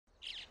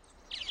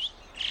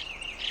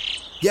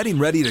Getting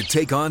ready to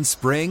take on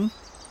spring?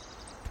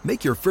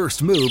 Make your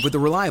first move with the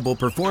reliable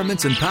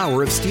performance and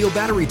power of Steel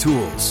battery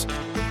tools.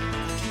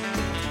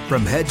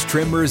 From hedge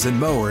trimmers and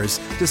mowers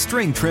to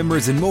string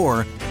trimmers and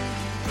more,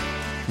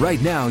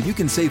 right now you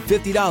can save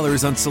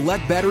 $50 on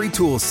select battery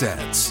tool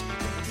sets.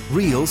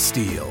 Real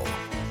Steel.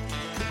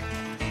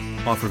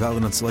 Offer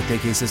valid on select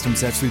AK system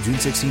sets through June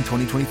 16,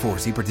 2024.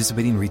 See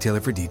participating retailer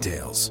for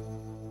details.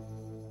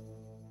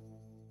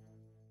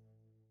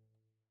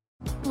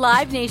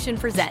 Live Nation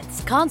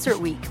presents Concert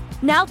Week.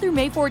 Now through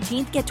May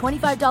 14th, get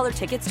 $25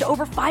 tickets to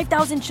over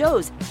 5,000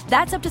 shows.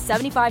 That's up to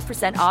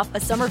 75% off a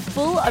summer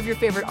full of your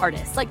favorite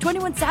artists like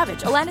 21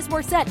 Savage, Alanis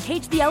Morissette,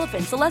 Cage the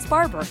Elephant, Celeste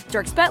Barber,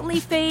 Dierks Bentley,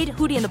 Fade,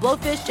 Hootie and the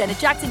Blowfish, Janet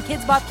Jackson,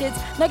 Kidz Bop Kids,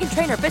 Meghan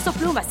Trainor, Bissell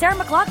Pluma, Sarah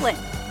McLachlan.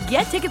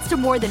 Get tickets to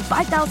more than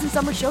 5,000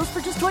 summer shows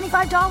for just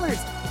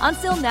 $25. On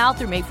sale now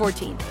through May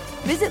 14th.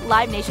 Visit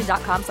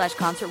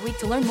LiveNation.com/Concert Week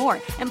to learn more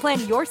and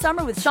plan your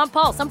summer with Sean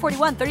Paul, Sum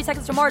 41, 30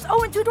 Seconds to Mars,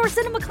 and Two Door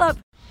Cinema Club.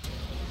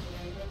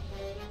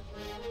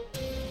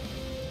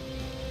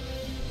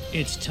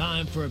 It's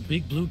time for a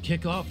Big Blue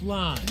Kickoff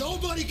Live.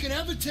 Nobody can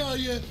ever tell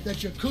you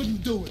that you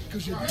couldn't do it,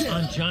 because you did.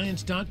 On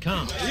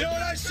Giants.com. You know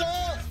what I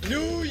saw?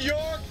 New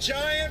York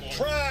Giant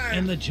Prime.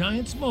 And the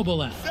Giants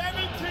mobile app.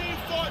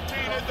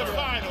 17-14 is the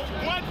final.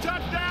 One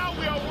touchdown,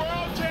 we are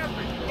world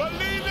champions.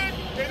 Believe it,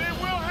 and it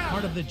will happen.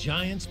 Part of the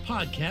Giants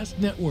Podcast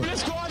Network.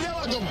 Let's go out there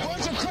like a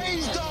bunch of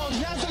crazy dogs.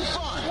 Have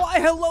some fun. Why,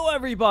 hello,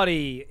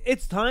 everybody.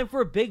 It's time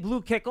for Big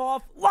Blue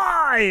Kickoff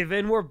Live,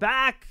 and we're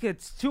back.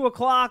 It's 2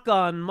 o'clock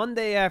on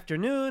Monday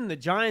afternoon. The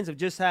Giants have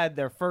just had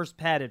their first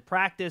padded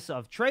practice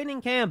of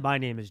training camp. My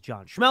name is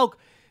John Schmelk,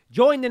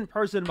 joined in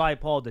person by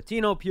Paul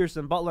Dottino,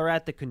 Pearson Butler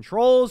at the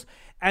controls,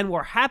 and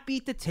we're happy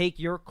to take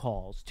your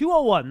calls.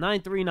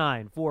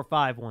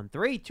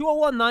 201-939-4513,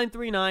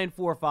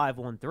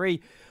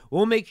 201-939-4513.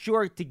 We'll make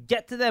sure to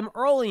get to them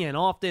early and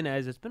often,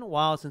 as it's been a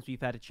while since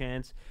we've had a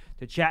chance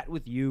to chat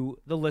with you,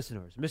 the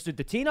listeners. Mr.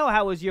 Dottino,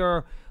 how was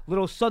your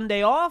little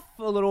Sunday off?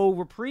 A little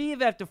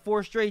reprieve after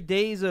 4 straight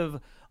days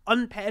of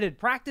unpadded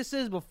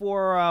practices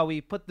before we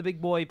put the big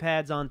boy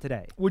pads on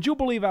today? Would you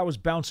believe I was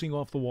bouncing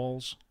off the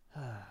walls?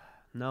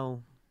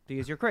 No,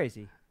 because you're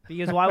crazy.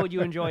 Because why would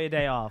you enjoy a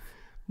day off?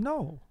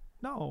 No,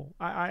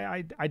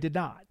 I did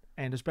not,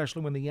 and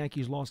especially when the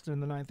Yankees lost in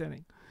the 9th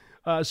inning.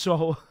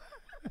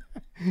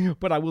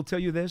 But I will tell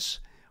you this.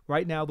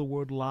 Right now, the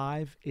word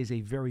live is a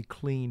very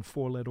clean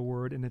 4-letter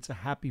word, and it's a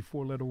happy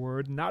 4-letter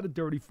word, not a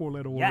dirty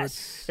 4-letter word.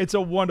 Yes. It's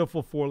a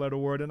wonderful 4-letter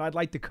word, and I'd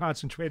like to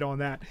concentrate on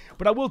that.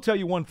 But I will tell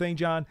you one thing,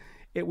 John.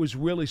 It was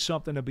really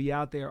something to be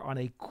out there on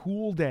a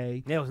cool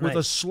day with nice.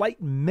 a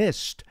slight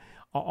mist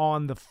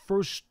on the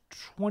first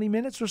 20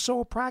 minutes or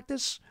so of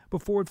practice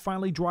before it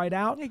finally dried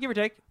out. Yeah, give or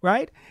take.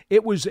 Right?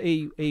 It was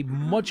a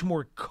much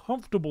more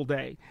comfortable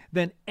day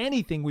than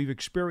anything we've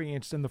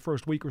experienced in the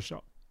first week or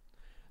so.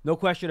 No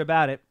question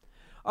about it.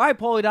 All right,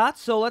 Paulie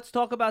Dots, so let's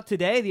talk about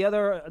today.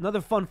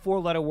 Another fun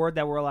 4-letter word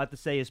that we're allowed to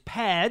say is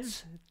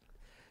pads.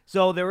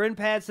 So they're in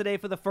pads today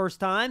for the first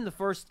time, the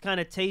first kind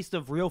of taste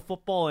of real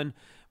football, and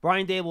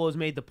Brian Daboll has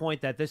made the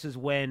point that this is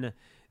when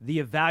the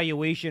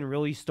evaluation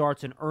really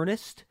starts in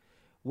earnest,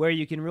 where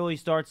you can really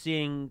start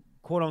seeing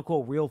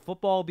quote-unquote real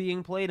football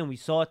being played, and we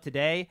saw it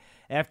today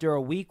after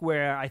a week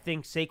where I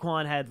think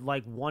Saquon had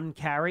like 1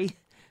 carry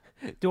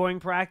during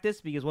practice,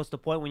 because what's the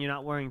point when you're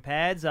not wearing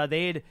pads? I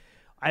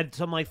had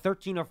something like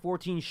 13 or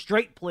 14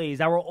 straight plays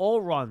that were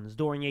all runs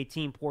during a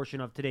team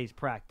portion of today's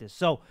practice.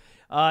 So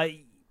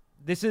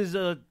this is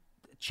a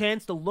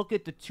chance to look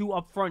at the 2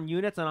 upfront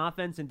units on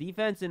offense and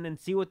defense and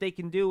see what they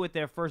can do with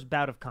their first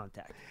bout of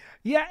contact.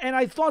 Yeah, and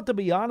I thought, to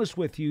be honest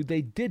with you,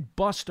 they did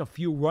bust a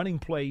few running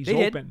plays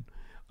open.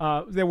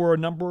 There were a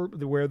number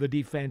where the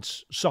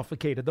defense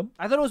suffocated them.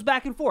 I thought it was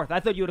back and forth. I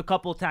thought you had a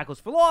couple of tackles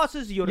for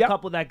losses. You had a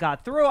couple that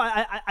got through.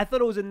 I thought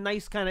it was a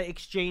nice kind of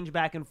exchange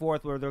back and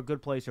forth where there are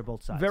good plays for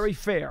both sides. Very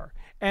fair.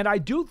 And I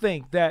do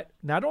think that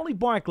not only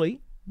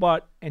Barkley,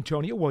 but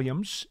Antonio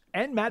Williams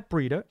and Matt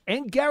Breida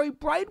and Gary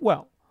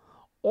Brightwell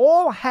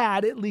all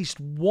had at least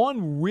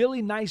one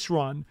really nice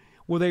run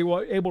where they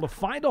were able to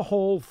find a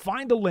hole,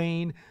 find a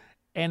lane,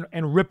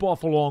 and rip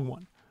off a long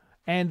one.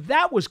 And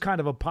that was kind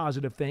of a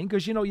positive thing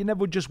because, you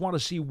never just want to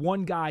see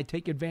one guy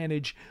take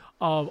advantage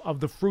of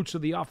the fruits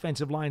of the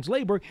offensive line's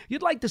labor.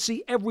 You'd like to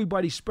see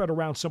everybody spread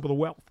around some of the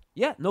wealth.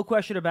 Yeah, no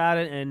question about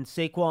it. And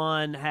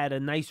Saquon had a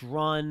nice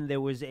run.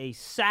 There was a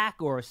sack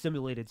or a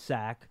simulated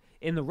sack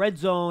in the red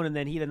zone, and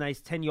then he had a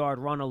nice 10-yard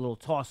run, a little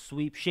toss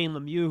sweep. Shane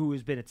Lemieux, who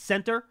has been at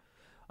center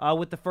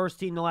with the first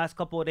team the last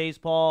couple of days,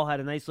 Paul, had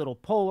a nice little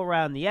pull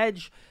around the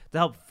edge to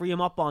help free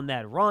him up on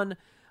that run.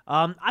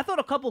 I thought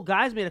a couple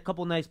guys made a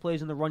couple nice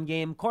plays in the run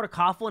game. Carter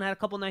Coughlin had a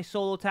couple nice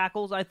solo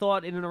tackles, I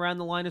thought, in and around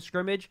the line of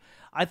scrimmage.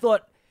 I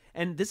thought,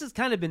 and this has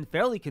kind of been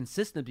fairly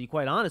consistent, to be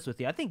quite honest with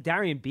you, I think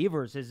Darian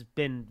Beavers has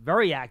been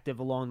very active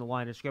along the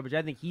line of scrimmage.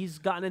 I think he's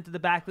gotten into the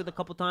backfield a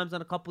couple times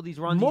on a couple of these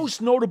runs.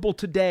 Most notable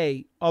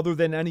today, other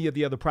than any of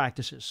the other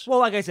practices. Well,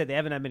 like I said, they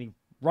haven't had many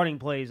running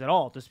plays at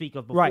all to speak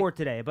of before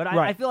today. But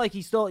I feel like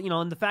he's still,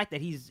 and the fact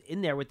that he's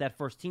in there with that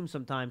first team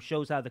sometimes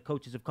shows how the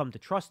coaches have come to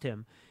trust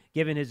him,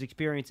 given his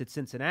experience at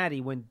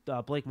Cincinnati when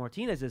Blake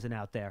Martinez isn't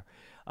out there,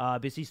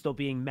 because he's still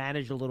being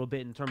managed a little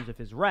bit in terms of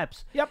his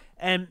reps. Yep.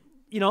 And,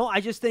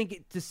 I just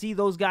think to see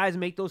those guys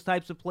make those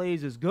types of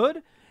plays is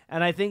good.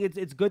 And I think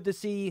it's good to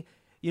see,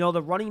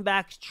 the running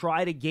backs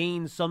try to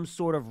gain some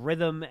sort of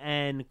rhythm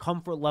and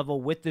comfort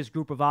level with this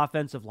group of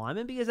offensive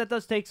linemen, because that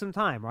does take some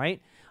time,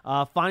 right?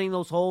 Finding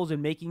those holes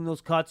and making those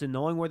cuts and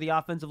knowing where the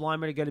offensive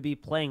linemen are going to be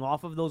playing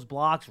off of those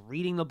blocks,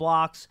 reading the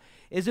blocks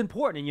is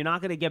important. And you're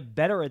not going to get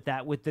better at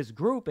that with this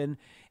group. And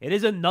it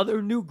is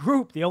another new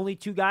group. The only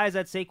two guys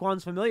that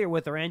Saquon's familiar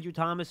with are Andrew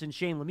Thomas and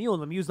Shane Lemieux.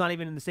 And Lemieux's not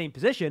even in the same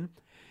position.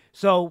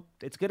 So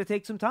it's going to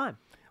take some time.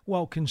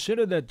 Well,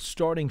 consider that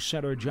starting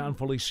center John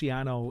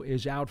Feliciano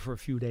is out for a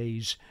few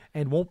days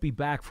and won't be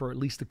back for at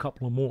least a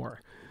couple of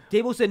more.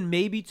 Dable said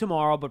maybe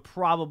tomorrow, but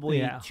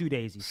probably 2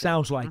 days. He said.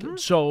 Sounds like it.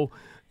 So,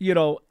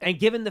 And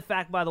given the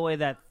fact, by the way,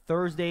 that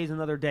Thursday is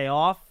another day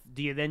off,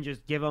 do you then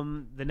just give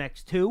him the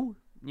next 2?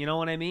 You know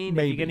what I mean?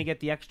 Maybe. If you're going to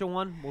get the extra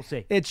one, we'll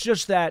see. It's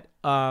just that,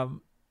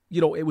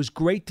 it was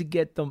great to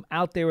get them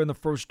out there in the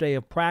first day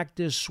of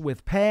practice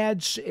with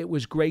pads. It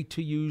was great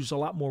to use a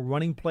lot more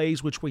running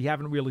plays, which we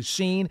haven't really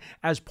seen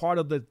as part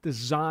of the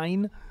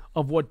design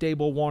of what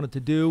Dable wanted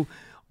to do.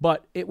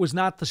 But it was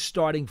not the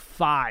starting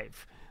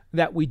 5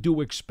 that we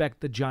do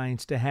expect the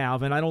Giants to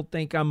have. And I don't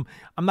think I'm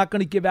not going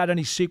to give out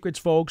any secrets,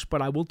 folks,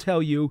 but I will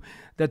tell you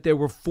that there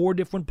were 4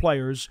 different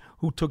players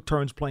who took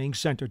turns playing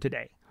center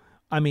today.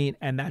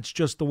 And that's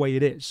just the way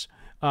it is.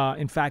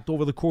 In fact,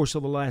 over the course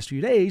of the last few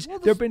days,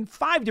 there have been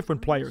 5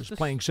 different players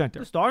playing center.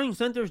 The starting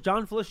center is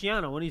John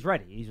Feliciano when he's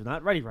ready. He's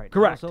not ready right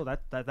Correct. now. So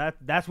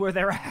that's where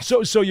they're at.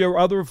 So your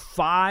other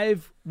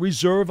 5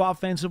 reserve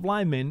offensive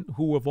linemen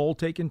who have all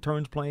taken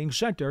turns playing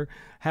center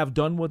have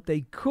done what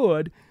they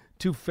could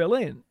to fill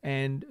in.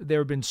 And there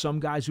have been some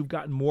guys who've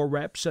gotten more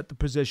reps at the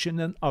position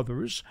than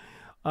others.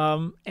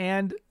 I'm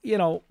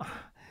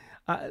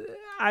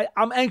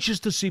anxious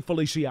to see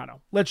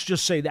Feliciano. Let's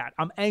just say that.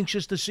 I'm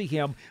anxious to see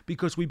him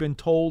because we've been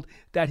told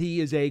that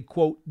he is a,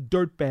 quote,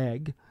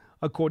 dirtbag,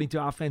 according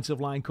to offensive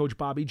line coach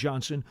Bobby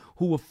Johnson,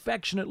 who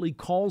affectionately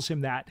calls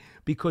him that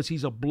because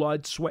he's a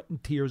blood, sweat,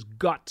 and tears,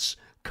 guts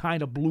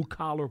kind of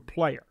blue-collar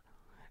player.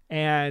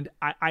 And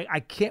I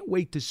can't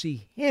wait to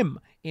see him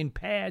in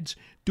pads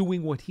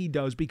doing what he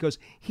does because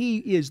he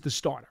is the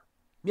starter.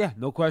 Yeah,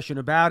 no question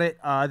about it.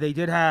 They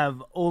did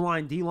have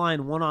O-line,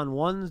 D-line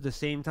one-on-ones the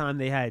same time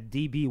they had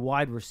DB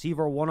wide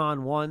receiver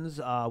one-on-ones.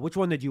 Which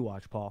one did you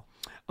watch, Paul?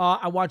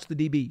 I watched the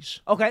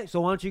DBs. Okay,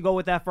 so why don't you go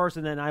with that first,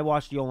 and then I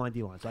watched the O-line,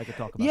 D-line, so I could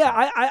talk about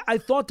that. Yeah, I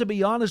thought, to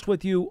be honest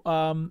with you,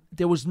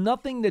 there was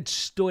nothing that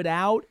stood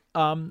out.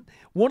 One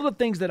of the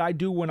things that I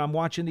do when I'm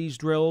watching these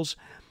drills,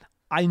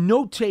 I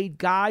notate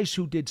guys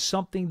who did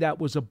something that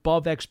was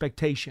above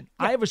expectation.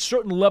 Yeah. I have a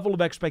certain level of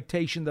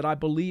expectation that I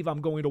believe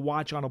I'm going to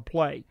watch on a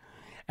play.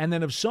 And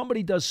then if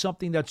somebody does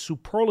something that's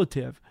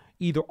superlative,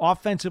 either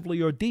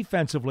offensively or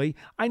defensively,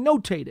 I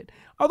notate it.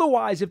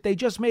 Otherwise, if they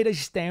just made a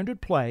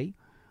standard play,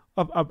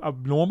 a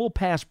normal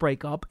pass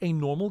breakup, a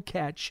normal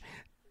catch,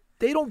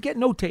 they don't get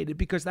notated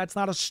because that's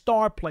not a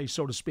star play,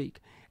 so to speak.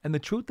 And the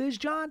truth is,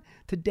 John,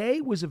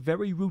 today was a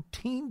very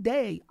routine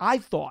day, I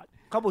thought.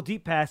 Couple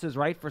deep passes,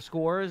 right, for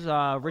scores.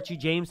 Richie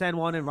James had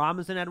one and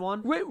Robinson had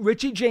one.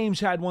 Richie James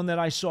had one that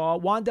I saw.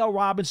 Wan'Dale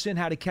Robinson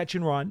had a catch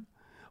and run.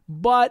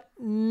 But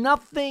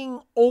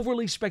nothing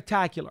overly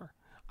spectacular.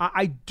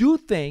 I do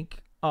think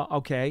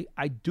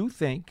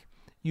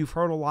you've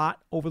heard a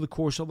lot over the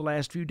course of the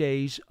last few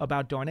days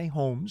about Darnay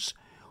Holmes,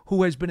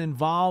 who has been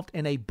involved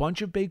in a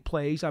bunch of big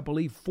plays. I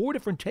believe 4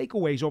 different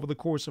takeaways over the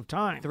course of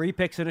time. 3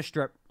 picks in a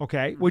strip.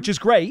 Okay, which is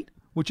great.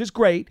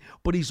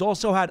 But he's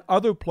also had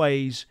other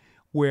plays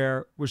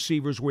where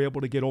receivers were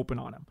able to get open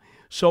on him.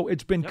 So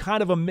it's been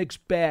kind of a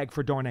mixed bag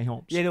for Darnay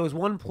Holmes. Yeah, there was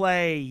one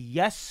play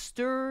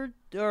yesterday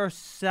or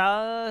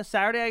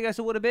Saturday, I guess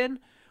it would have been,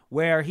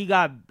 where he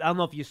got, I don't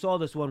know if you saw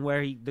this one,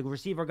 where the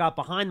receiver got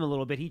behind him a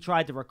little bit. He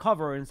tried to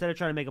recover, and instead of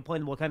trying to make a play,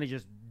 the ball kind of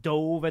just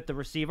dove at the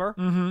receiver.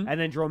 Mm-hmm. And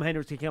then Jerome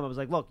Hendricks came up and was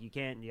like, look, you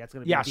can't, that's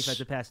going to be a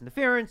defensive pass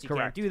interference. You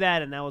can't do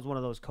that. And that was one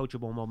of those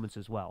coachable moments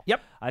as well.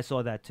 Yep. I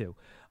saw that too.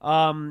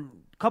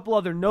 Couple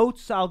other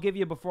notes I'll give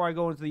you before I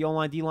go into the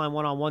O-line, D-line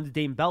one-on-ones.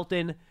 Dane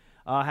Belton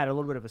had a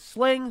little bit of a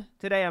sling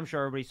today. I'm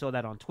sure everybody saw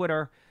that on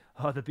Twitter.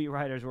 The beat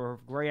writers were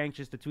very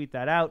anxious to tweet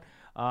that out.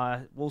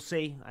 We'll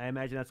see. I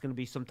imagine that's going to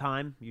be some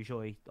time.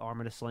 Usually arm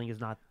in a sling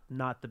is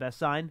not the best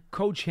sign.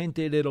 Coach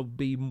hinted it'll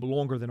be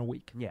longer than a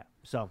week. Yeah,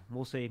 so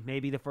we'll see.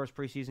 Maybe the first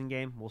preseason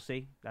game. We'll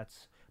see.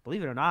 That's,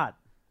 believe it or not,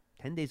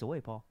 10 days away,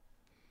 Paul.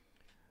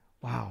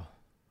 Wow.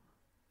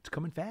 It's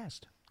coming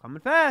fast.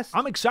 Coming fast.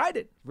 I'm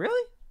excited.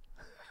 Really?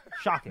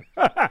 Shocking.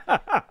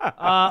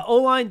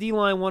 O-line,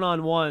 D-line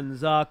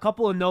one-on-ones. A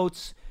couple of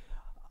notes.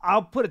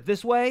 I'll put it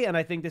this way, and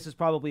I think this is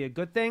probably a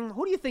good thing.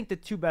 Who do you think the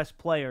 2 best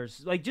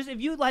players, just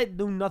if you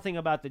knew nothing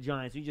about the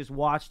Giants, you just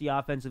watch the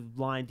offensive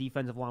line,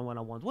 defensive line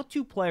one-on-ones, what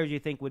 2 players do you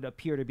think would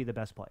appear to be the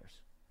best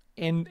players?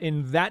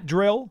 In that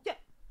drill? Yeah.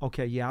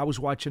 Okay, yeah, I was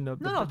watching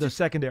the just,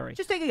 secondary.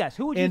 Just take a guess.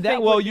 Who would you and think?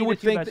 that, well, would you be would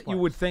the two think best that players?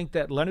 you would think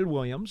that Leonard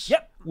Williams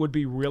Yep. would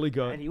be really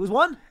good. And he was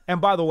one. And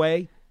by the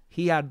way,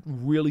 he had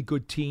really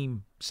good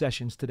team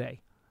sessions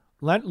today.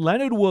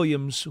 Leonard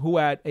Williams, who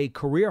had a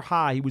career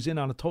high, he was in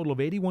on a total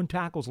of 81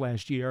 tackles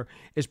last year,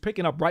 is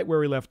picking up right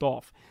where he left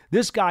off.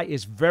 This guy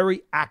is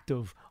very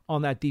active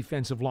on that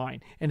defensive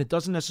line, and it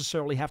doesn't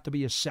necessarily have to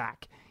be a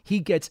sack. He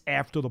gets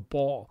after the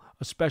ball,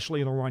 especially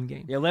in a run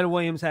game. Yeah, Leonard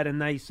Williams had a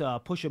nice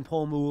push and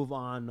pull move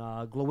on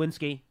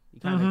Glowinski. He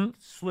kind of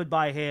slid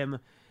by him,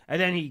 and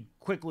then he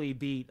quickly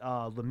beat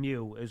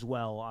Lemieux as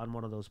well on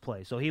one of those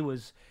plays. So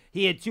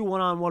he had 2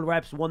 one-on-one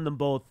reps, won them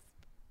both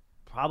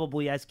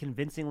probably as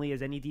convincingly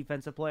as any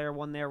defensive player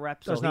won their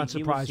reps. Does not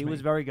surprise me. He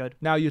was very good.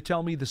 Now, you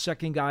tell me the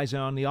second guy's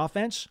on the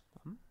offense?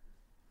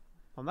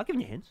 I'm not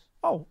giving you hints.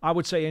 Oh, I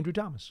would say Andrew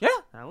Thomas. Yeah,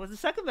 that was the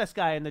second best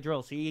guy in the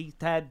drills. He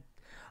had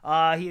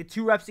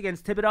 2 reps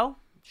against Thibodeau,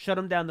 shut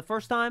him down the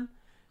first time.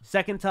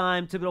 Second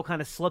time, Thibodeau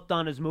kind of slipped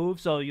on his move,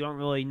 so you don't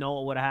really know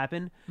what would have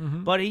happened.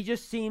 But he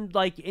just seemed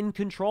like in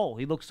control.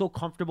 He looked so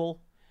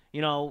comfortable.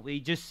 You know, he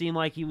just seemed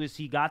like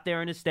he got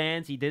there in his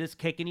stance, he did his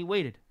kick, and he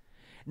waited.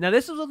 Now,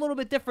 this was a little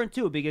bit different,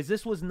 too, because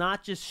this was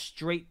not just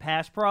straight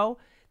pass pro.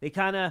 They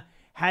kind of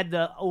had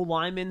the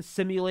O-linemen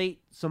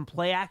simulate some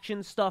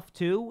play-action stuff,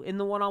 too, in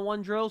the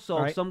one-on-one drill.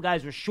 So some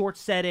guys were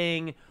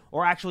short-setting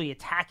or actually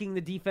attacking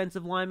the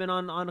defensive linemen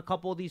on a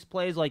couple of these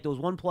plays. Like, there was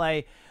one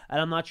play,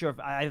 and I'm not sure if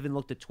I haven't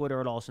looked at Twitter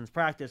at all since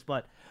practice,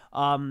 but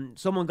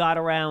someone got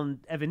around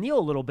Evan Neal a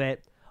little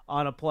bit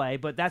on a play,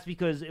 but that's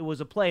because it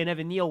was a play, and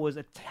Evan Neal was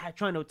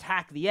trying to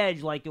attack the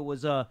edge like it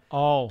was a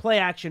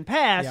play-action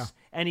pass,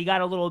 and he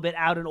got a little bit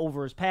out and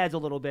over his pads a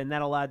little bit, and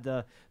that allowed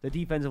the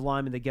defensive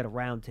lineman to get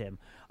around him.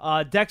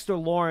 Dexter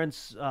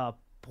Lawrence,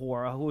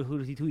 who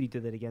he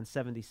did it against,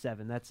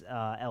 77. That's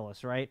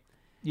Ellis, right?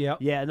 Yeah.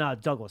 Yeah, no,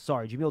 Douglas.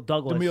 Sorry, Jamil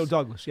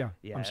Douglas. Yeah.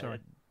 Yeah, I'm sorry.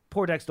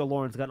 Poor Dexter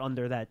Lawrence got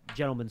under that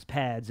gentleman's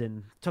pads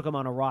and took him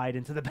on a ride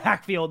into the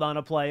backfield on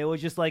a play. It was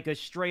just like a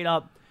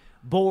straight-up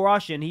bull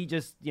rush, and he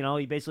just,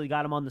 he basically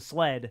got him on the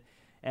sled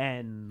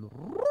and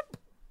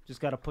just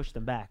got to push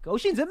them back.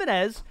 Oshane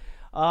Ximines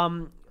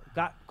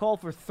got called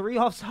for 3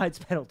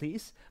 offsides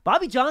penalties.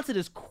 Bobby Johnson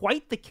is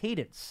quite the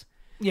cadence.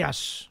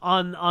 Yes.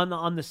 On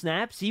the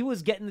snaps. He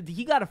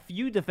got a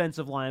few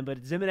defensive line,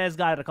 but Ximines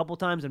got it a couple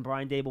times, and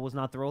Brian Dable was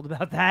not thrilled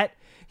about that.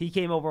 He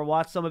came over and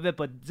watched some of it,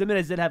 but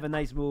Ximines did have a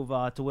nice move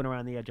to win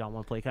around the edge on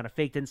one play. Kind of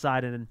faked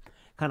inside and then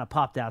kind of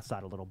popped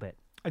outside a little bit.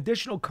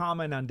 Additional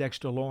comment on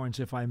Dexter Lawrence,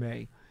 if I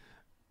may.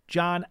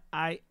 John,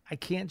 I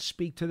can't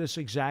speak to this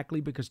exactly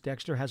because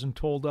Dexter hasn't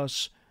told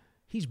us.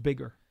 He's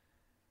bigger.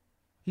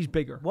 He's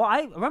bigger. Well,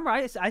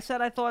 I said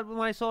I thought when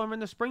I saw him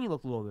in the spring he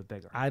looked a little bit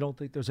bigger. I don't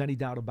think there's any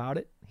doubt about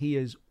it. He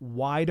is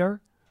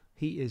wider.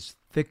 He is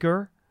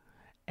thicker.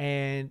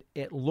 And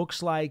it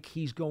looks like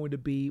he's going to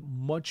be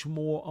much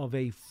more of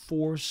a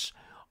force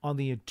on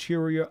the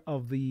interior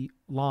of the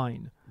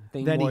line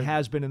than he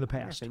has been in the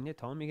past. They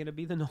told him he's going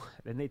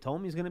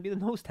to be the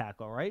nose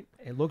tackle, right?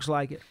 It looks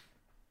like it.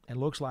 It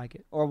looks like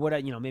it. Or what?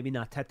 Maybe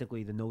not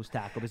technically the nose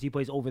tackle because he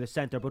plays over the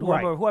center, but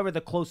whoever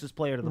the closest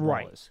player to the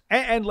ball is.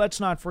 And let's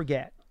not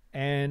forget.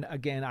 And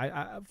again,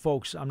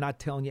 folks, I'm not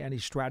telling you any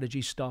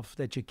strategy stuff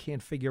that you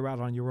can't figure out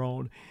on your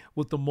own.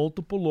 With the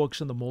multiple looks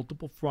and the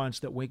multiple fronts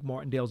that Wake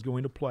Martindale's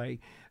going to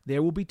play,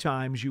 there will be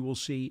times you will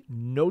see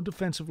no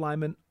defensive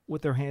lineman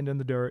with their hand in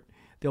the dirt.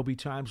 There'll be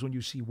times when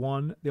you see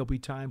one. There'll be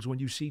times when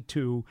you see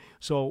 2.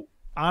 So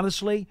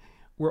honestly,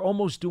 we're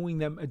almost doing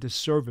them a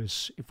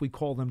disservice if we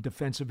call them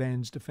defensive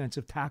ends,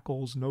 defensive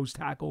tackles, nose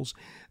tackles.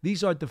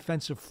 These are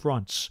defensive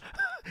fronts,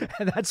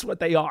 and that's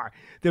what they are.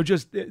 They're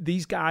just,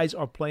 these guys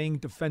are playing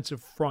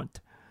defensive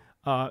front.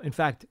 In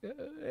fact,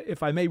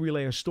 if I may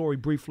relay a story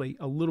briefly,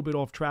 a little bit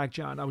off track,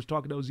 John, I was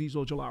talking to Azeez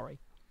Ojulari,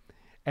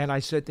 and I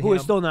said to him... Who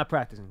is still not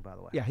practicing, by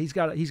the way. Yeah, he's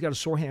got a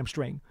sore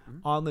hamstring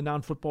on the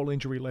non-football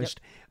injury list.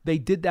 Yep. They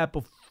did that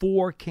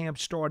before camp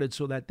started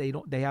so that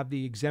they have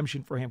the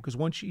exemption for him because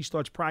once he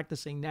starts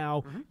practicing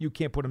now, you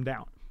can't put him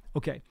down.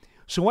 Okay,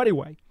 so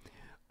anyway,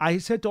 I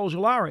said to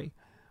Ojulari,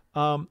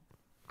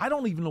 I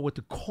don't even know what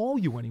to call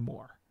you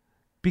anymore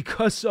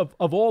because of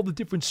all the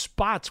different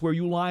spots where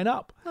you line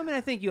up. I mean,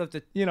 I think you have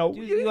to... You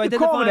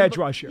call him an edge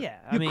rusher. Yeah,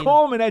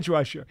 call him an edge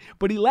rusher.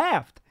 But he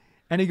laughed,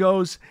 and he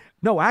goes,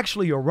 no,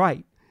 actually, you're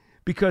right.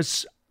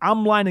 Because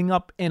I'm lining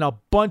up in a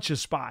bunch of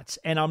spots,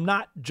 and I'm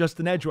not just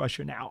an edge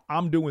rusher now.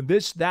 I'm doing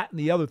this, that, and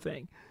the other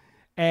thing.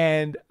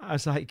 And I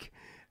was like,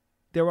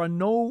 there are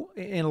in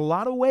a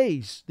lot of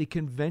ways, the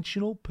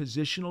conventional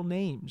positional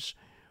names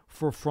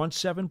for front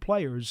 7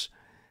 players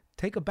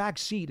take a back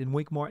seat in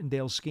Wake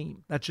Martindale's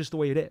scheme. That's just the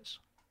way it is.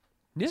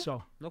 Yeah,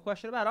 so, no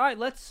question about it. All right,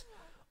 let's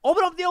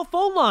open up the old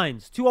phone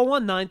lines.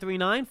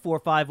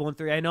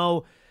 201-939-4513. I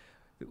know...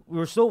 we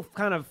were still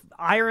kind of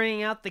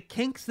ironing out the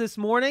kinks this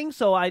morning,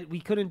 so we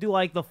couldn't do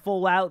like the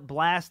full out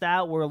blast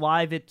out. We're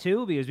live at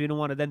 2 because we didn't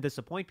want to then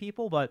disappoint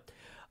people. But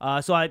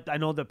so I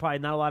know that probably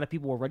not a lot of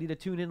people were ready to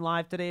tune in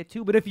live today at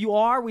 2. But if you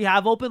are, we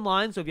have open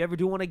lines. So if you ever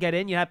do want to get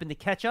in, you happen to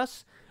catch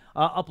us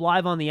up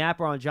live on the app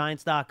or on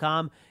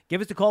Giants.com.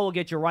 Give us a call. We'll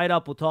get you right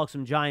up. We'll talk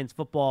some Giants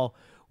football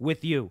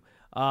with you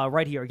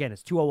right here. Again,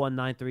 it's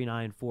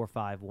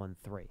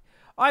 201-939-4513.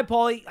 All right,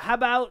 Paulie, how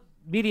about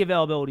media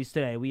availabilities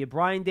today? We had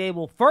Brian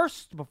Dable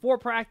first before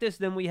practice,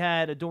 then we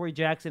had Adoree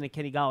Jackson and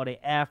Kenny Golladay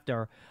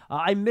after.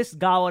 I missed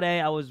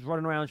Golladay. I was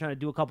running around trying to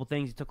do a couple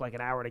things. It took like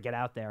an hour to get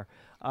out there.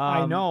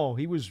 I know.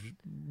 He was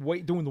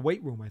doing the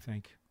weight room, I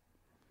think.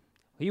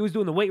 He was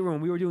doing the weight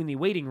room. We were doing the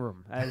waiting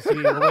room as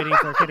we were waiting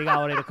for Kenny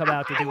Golladay to come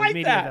out to do his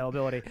media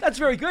availability. That's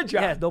very good,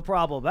 John. Yeah, no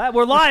problem.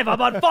 We're live. I'm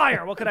on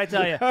fire. What can I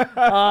tell you?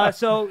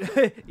 So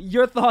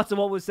your thoughts on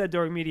what was said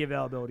during media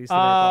availabilities today,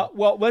 Paul?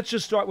 Well, let's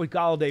just start with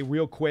Golladay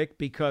real quick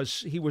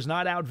because he was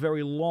not out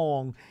very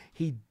long.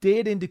 He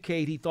did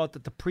indicate he thought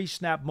that the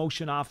pre-snap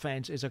motion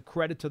offense is a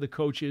credit to the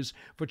coaches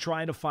for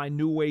trying to find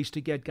new ways to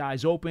get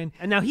guys open.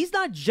 And now he's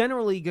not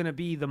generally going to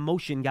be the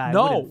motion guy, I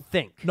wouldn't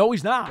think. No,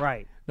 he's not.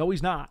 Right. No,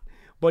 he's not.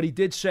 But he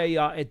did say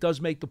it does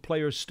make the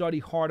players study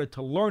harder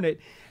to learn it.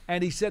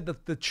 And he said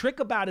that the trick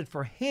about it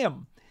for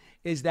him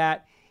is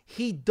that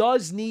he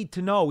does need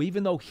to know,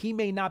 even though he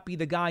may not be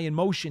the guy in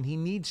motion, he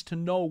needs to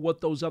know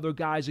what those other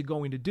guys are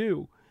going to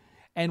do.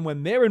 And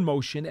when they're in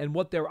motion and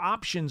what their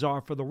options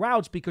are for the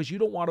routes, because you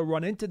don't want to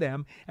run into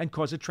them and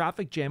cause a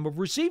traffic jam of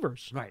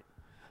receivers. Right.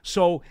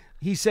 So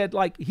he said,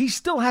 he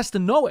still has to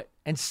know it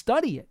and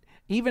study it,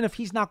 even if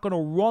he's not going to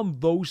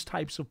run those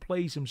types of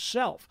plays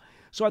himself.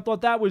 So I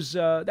thought that was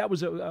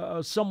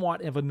a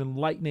somewhat of an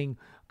enlightening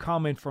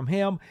comment from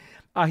him.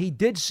 He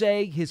did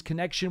say his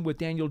connection with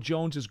Daniel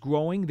Jones is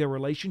growing, their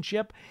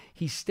relationship.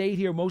 He stayed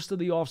here most of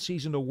the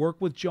offseason to work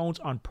with Jones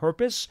on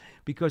purpose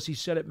because he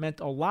said it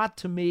meant a lot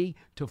to me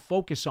to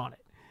focus on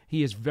it.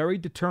 He is very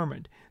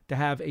determined to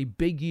have a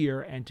big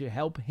year and to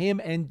help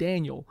him and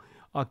Daniel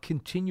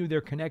continue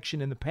their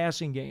connection in the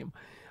passing game.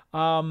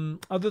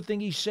 Other thing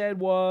he said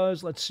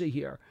was, let's see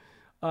here.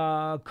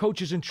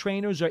 Coaches and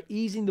trainers are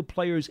easing the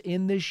players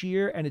in this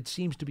year, and it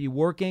seems to be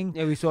working.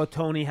 Yeah, we saw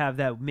Tony have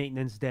that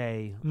maintenance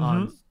day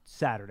on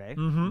Saturday.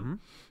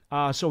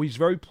 So he's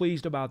very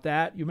pleased about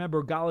that. You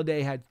remember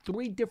Golladay had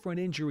 3 different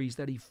injuries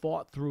that he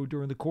fought through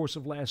during the course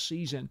of last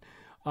season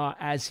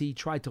as he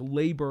tried to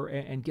labor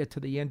and get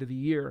to the end of the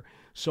year.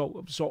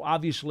 So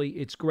obviously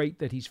it's great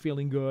that he's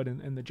feeling good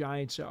and the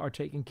Giants are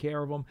taking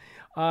care of him.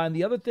 And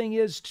the other thing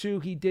is, too,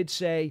 he did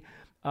say,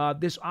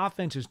 this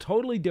offense is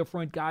totally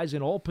different. Guys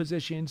in all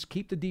positions,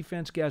 keep the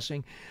defense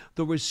guessing.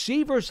 The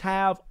receivers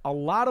have a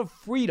lot of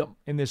freedom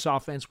in this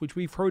offense, which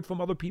we've heard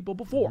from other people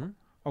before,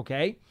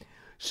 okay?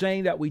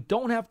 Saying that we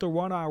don't have to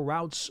run our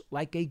routes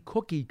like a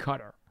cookie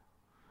cutter.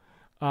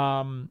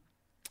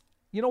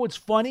 It's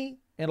funny.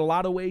 In a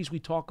lot of ways, we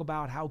talk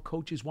about how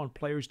coaches want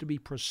players to be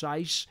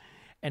precise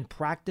and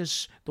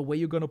practice the way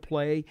you're going to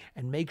play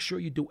and make sure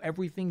you do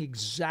everything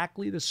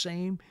exactly the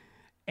same,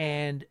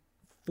 and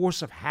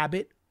force of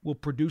habit will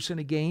produce in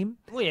a game.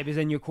 Well, yeah, because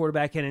then your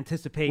quarterback can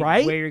anticipate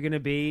where you're going to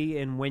be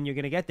and when you're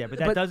going to get there. But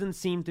that doesn't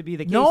seem to be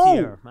the case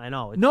here. I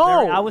know.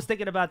 I was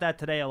thinking about that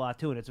today a lot,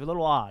 too, and it's a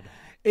little odd.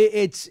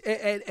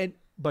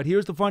 But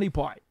here's the funny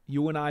part.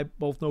 You and I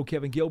both know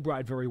Kevin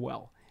Gilbride very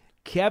well.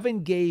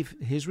 Kevin gave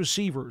his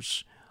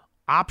receivers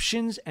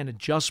options and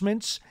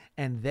adjustments,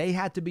 and they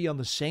had to be on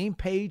the same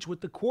page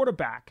with the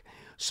quarterback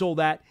so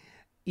that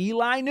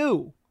Eli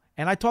knew,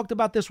 and I talked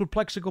about this with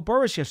Plexico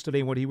Burress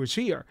yesterday when he was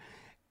here,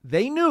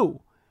 they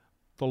knew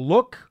the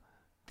look,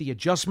 the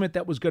adjustment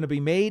that was going to be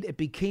made. It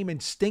became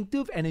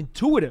instinctive and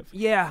intuitive.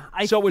 Yeah,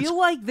 I feel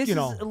like this is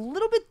a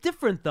little bit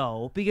different,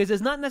 though, because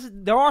there's not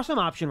necessarily, there are some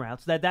option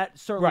routes. That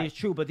certainly is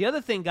true. But the other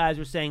thing guys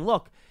are saying,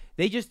 look,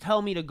 they just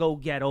tell me to go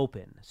get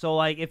open.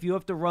 So, if you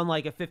have to run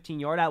a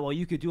 15-yard out, well,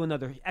 you could do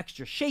another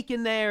extra shake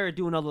in there or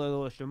do another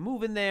little extra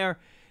move in there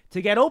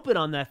to get open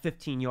on that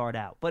 15-yard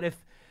out. But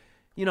if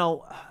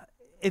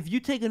you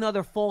take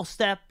another full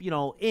step,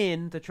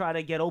 in to try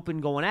to get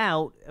open going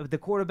out, if the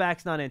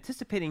quarterback's not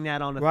anticipating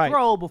that on a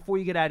throw before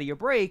you get out of your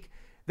break,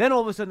 then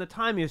all of a sudden the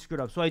timing is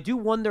screwed up. So I do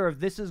wonder if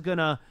this is going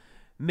to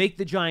make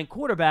the Giant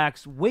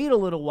quarterbacks wait a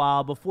little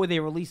while before they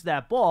release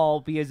that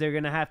ball, because they're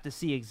going to have to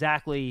see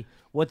exactly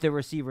what their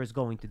receiver is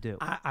going to do.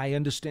 I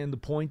understand the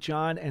point,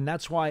 John, and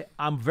that's why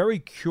I'm very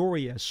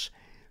curious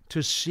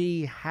to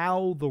see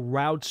how the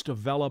routes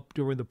develop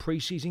during the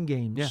preseason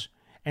games,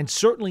 and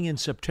certainly in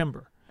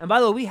September. And by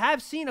the way, we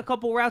have seen a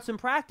couple routes in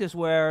practice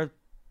where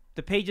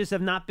the pages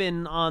have not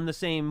been on the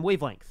same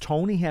wavelength.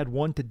 Tony had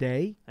one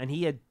today. And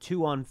he had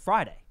 2 on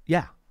Friday.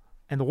 Yeah.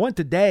 And the one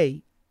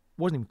today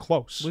wasn't even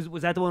close.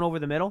 Was that the one over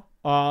the middle?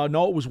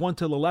 No, it was one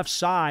to the left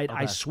side. Okay.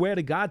 I swear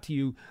to God to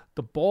you,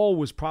 the ball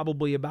was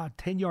probably about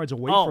 10 yards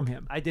away from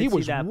him. I did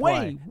see that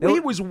play.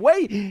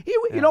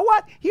 You know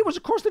what? He was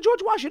across the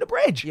George Washington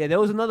Bridge. Yeah, there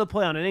was another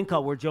play on an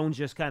in-cut where Jones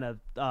just kind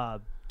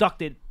of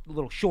ducked it a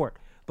little short.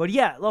 But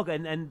yeah, look,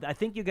 and I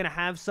think you're going to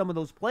have some of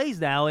those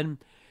plays now, and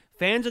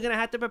fans are going to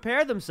have to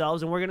prepare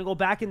themselves, and we're going to go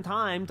back in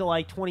time to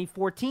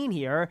 2014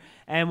 here,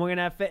 and we're going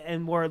to have,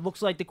 and where it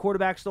looks like the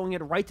quarterback's throwing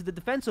it right to the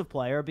defensive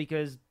player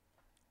because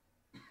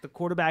the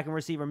quarterback and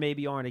receiver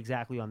maybe aren't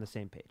exactly on the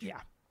same page.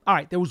 Yeah. All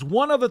right, there was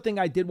one other thing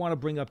I did want to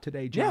bring up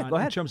today, John, Yeah, go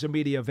ahead. in terms of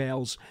media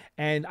avails,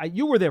 and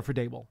you were there for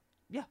Dable.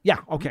 Yeah. Yeah,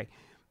 okay.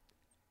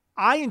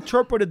 I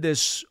interpreted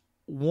this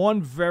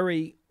one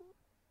very,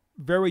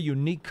 very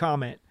unique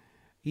comment.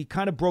 He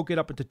kind of broke it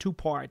up into two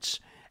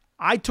parts.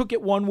 I took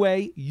it one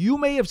way. You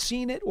may have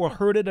seen it or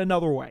heard it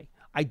another way.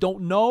 I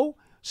don't know,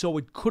 so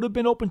it could have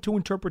been open to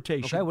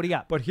interpretation. Okay, what do you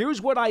got? But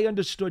here's what I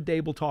understood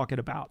Dable talking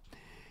about.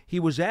 He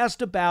was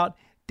asked about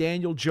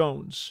Daniel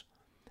Jones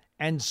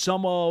and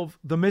some of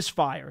the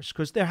misfires,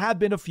 because there have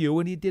been a few,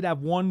 and he did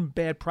have one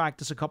bad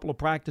practice a couple of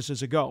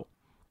practices ago.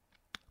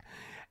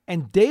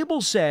 And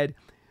Dable said,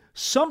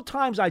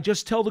 sometimes I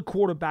just tell the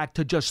quarterback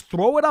to just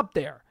throw it up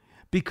there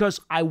because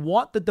I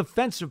want the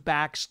defensive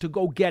backs to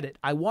go get it.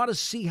 I want to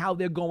see how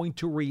they're going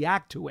to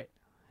react to it.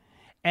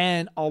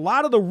 And a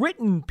lot of the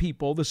written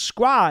people, the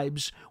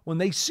scribes, when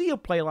they see a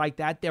play like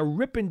that, they're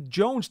ripping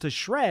Jones to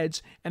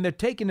shreds and they're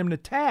taking him to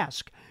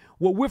task.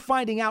 What we're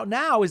finding out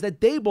now is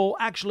that Dable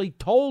actually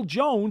told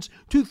Jones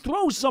to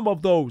throw some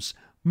of those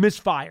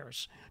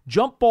misfires.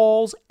 Jump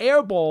balls,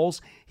 air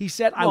balls. He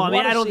said, I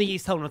don't think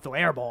he's telling him to throw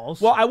air balls.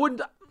 Well, I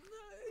wouldn't.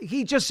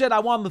 He just said, I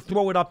want him to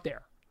throw it up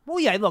there. Well,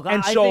 yeah, look,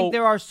 I think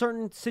there are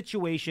certain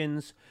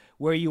situations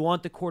where you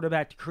want the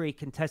quarterback to create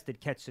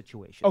contested catch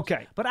situations.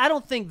 Okay. But I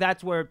don't think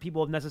that's where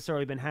people have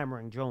necessarily been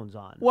hammering Jones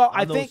on. Well,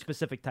 on those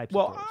specific types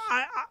of throws.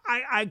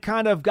 I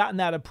kind of gotten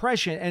that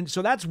impression. And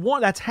so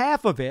that's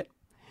half of it.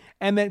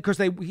 And then, because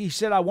he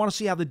said, I want to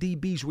see how the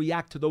DBs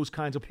react to those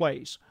kinds of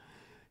plays.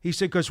 He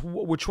said, because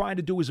what we're trying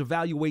to do is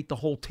evaluate the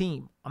whole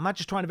team. I'm not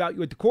just trying to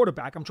evaluate the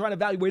quarterback. I'm trying to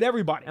evaluate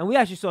everybody. And we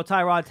actually saw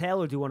Tyrod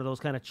Taylor do one of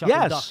those kind of chuck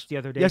and ducks the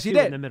other day, yes, he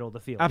did. In the middle of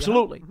the field.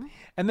 Absolutely. Yeah. Mm-hmm.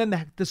 And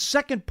then the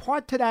second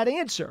part to that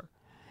answer,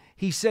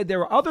 he said there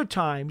are other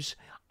times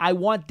I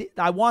want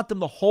them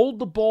to hold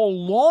the ball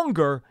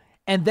longer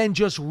and then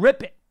just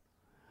rip it,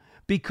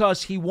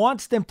 because he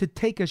wants them to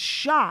take a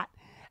shot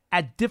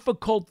at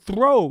difficult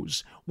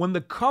throws when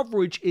the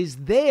coverage is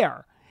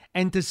there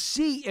and to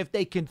see if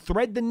they can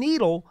thread the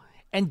needle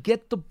and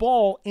get the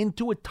ball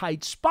into a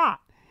tight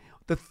spot.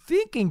 The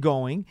thinking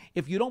going,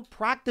 if you don't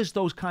practice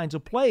those kinds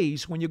of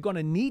plays when you're going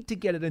to need to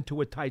get it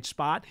into a tight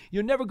spot,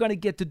 you're never going to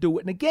get to do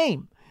it in a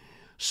game.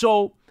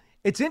 So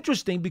it's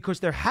interesting because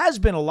there has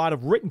been a lot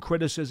of written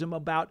criticism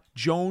about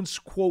Jones,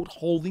 quote,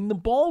 holding the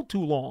ball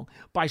too long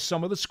by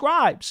some of the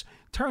scribes.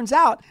 Turns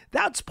out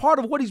that's part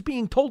of what he's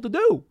being told to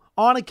do.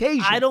 On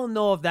occasion. I don't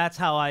know if that's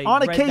how I on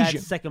read occasion.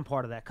 That second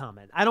part of that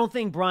comment. I don't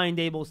think Brian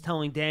Dable's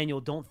telling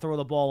Daniel, don't throw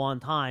the ball on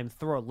time,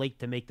 throw it late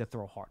to make the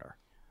throw harder.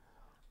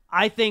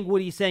 I think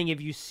what he's saying, if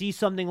you see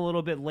something a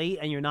little bit late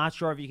and you're not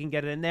sure if you can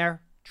get it in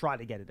there, try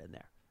to get it in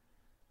there.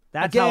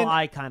 That's how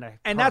I kind of.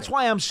 And that's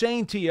why I'm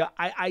saying to you,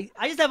 I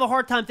just have a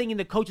hard time thinking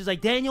the coach is like,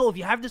 Daniel, if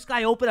you have this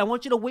guy open, I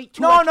want you to wait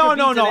two No. extra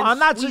beats and then I'm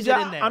not squeeze it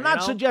in there, I'm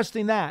not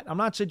suggesting that. I'm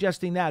not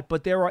suggesting that.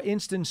 But there are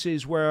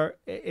instances where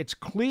it's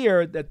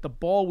clear that the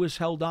ball was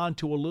held on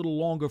to a little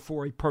longer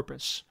for a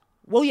purpose.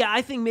 Well, yeah,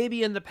 I think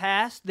maybe in the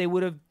past they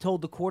would have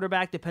told the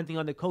quarterback, depending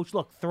on the coach,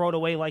 look, throw it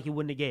away like you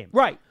win the game.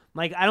 Right.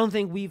 Like, I don't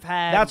think we've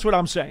had. That's what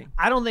I'm saying.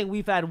 I don't think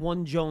we've had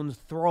one Jones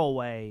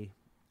throwaway.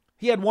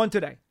 He had one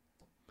today.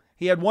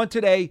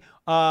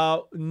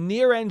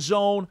 Near end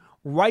zone,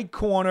 right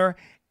corner.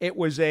 It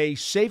was a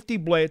safety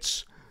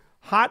blitz,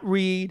 hot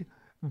read.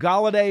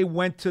 Galladay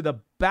went to the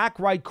back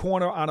right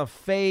corner on a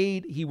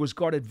fade. He was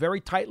guarded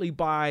very tightly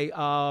by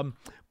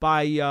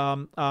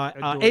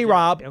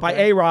A-Rob,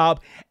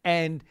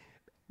 and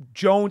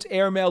Jones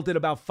airmailed it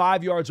about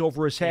 5 yards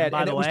over his head,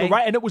 and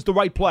it was the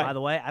right play. By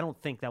the way, I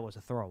don't think that was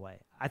a throwaway.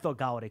 I thought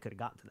Galladay could have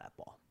gotten to that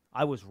ball.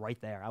 I was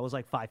right there. I was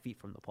like 5 feet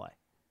from the play.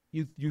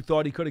 You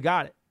thought he could have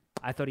got it?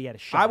 I thought he had a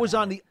shot. I was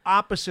on the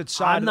opposite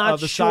side of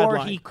the sideline. I'm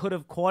not sure he could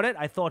have caught it.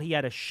 I thought he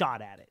had a shot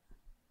at it.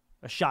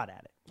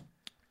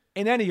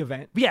 In any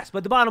event. Yes,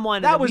 but the bottom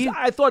line is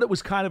I thought it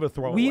was kind of a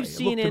throwaway. We've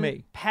seen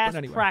in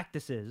past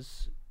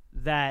practices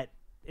that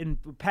in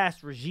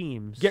past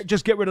regimes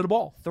just get rid of the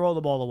ball. Throw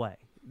the ball away.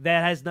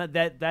 That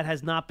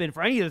has not been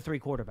for any of the three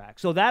quarterbacks.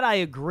 So that I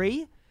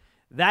agree.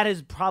 That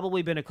has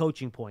probably been a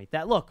coaching point.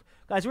 That, look,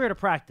 guys, we're here to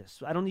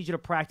practice. I don't need you to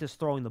practice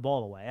throwing the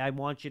ball away. I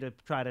want you to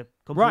try to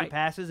complete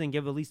passes and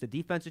give at least the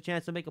defense a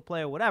chance to make a play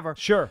or whatever.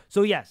 Sure.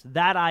 So, yes,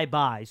 that I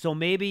buy. So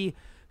maybe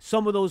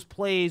some of those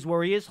plays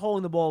where he is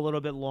holding the ball a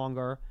little bit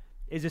longer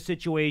is a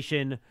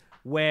situation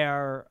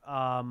where,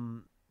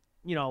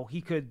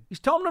 he could...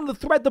 He's telling them to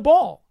thread the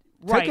ball.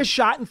 Right. Take a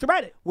shot and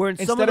thread it. Where in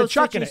some of those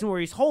situations where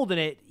he's holding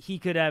it, he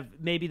could have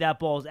maybe that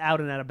ball's out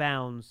and out of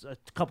bounds a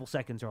couple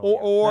seconds earlier.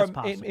 Or That's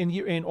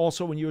possible. and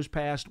also in years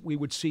past, we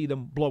would see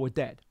them blow it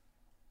dead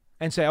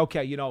and say,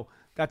 okay, if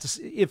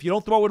you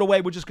don't throw it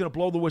away, we're just going to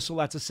blow the whistle.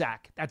 That's a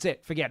sack. That's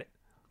it. Forget it.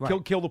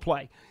 Right. Kill the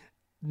play.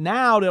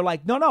 Now they're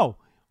like, no,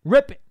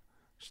 rip it.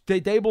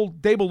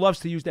 Dable loves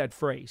to use that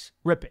phrase,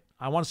 rip it.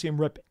 I want to see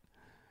him rip it.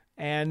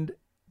 And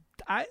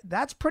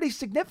that's pretty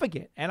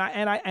significant, and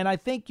I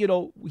think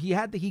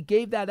he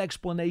gave that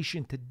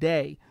explanation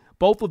today.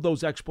 Both of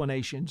those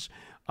explanations,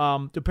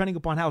 depending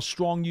upon how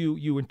strong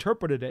you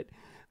interpreted it,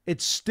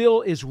 it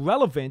still is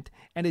relevant,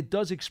 and it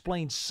does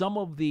explain some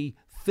of the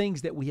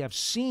things that we have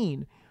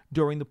seen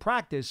during the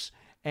practice,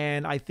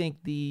 and I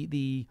think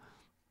the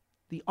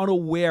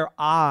unaware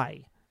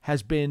eye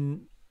has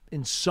been,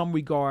 in some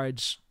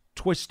regards,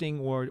 twisting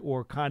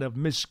or kind of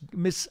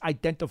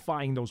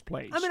misidentifying those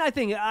plays. I mean, I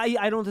think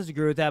I don't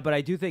disagree with that, but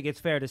I do think it's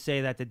fair to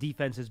say that the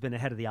defense has been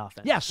ahead of the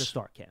offense to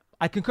start camp.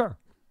 I concur.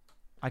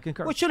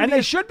 Which and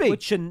they should be.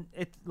 Which shouldn't.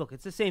 Look,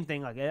 it's the same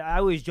thing. Like I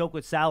always joke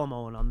with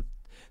Salomon, and on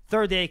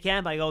third day of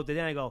camp, I go,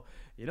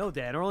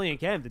 Dan, early in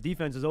camp, the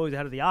defense is always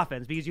ahead of the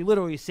offense, because you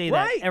literally say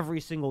that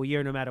every single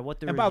year, no matter what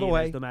the regime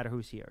is, no matter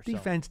who's here.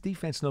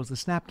 Defense knows the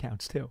snap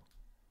counts too.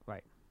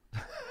 Right.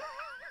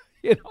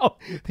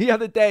 The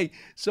other day,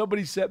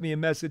 somebody sent me a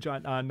message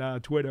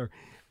on Twitter.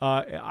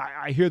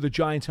 I hear the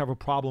Giants have a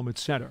problem at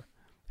center,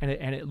 and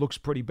it looks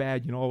pretty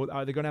bad.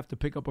 Are they going to have to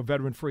pick up a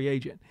veteran free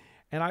agent?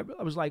 And I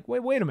was like,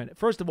 wait a minute.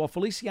 First of all,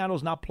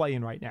 Feliciano's not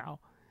playing right now.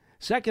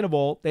 Second of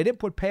all, they didn't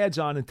put pads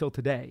on until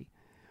today.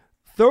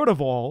 Third of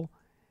all,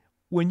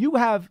 when you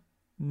have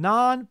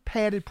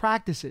non-padded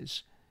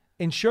practices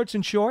in shirts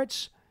and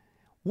shorts,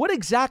 what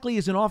exactly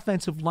is an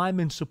offensive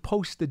lineman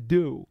supposed to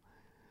do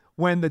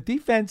when the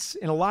defense,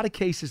 in a lot of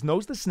cases,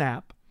 knows the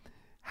snap,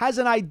 has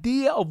an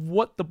idea of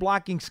what the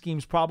blocking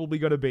scheme's probably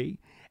going to be,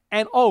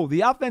 and,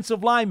 the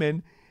offensive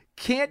lineman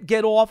can't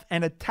get off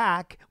and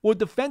attack or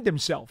defend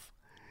himself?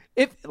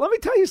 Let me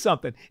tell you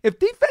something. If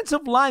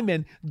defensive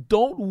linemen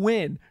don't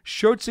win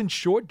shirts and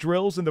short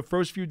drills in the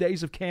first few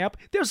days of camp,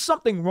 there's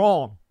something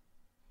wrong.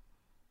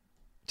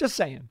 Just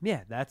saying.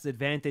 Yeah, that's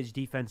advantage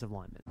defensive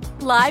linemen.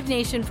 Live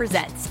Nation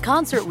presents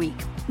Concert Week.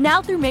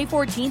 Now through May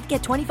 14th,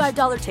 get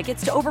 $25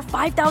 tickets to over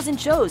 5,000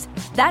 shows.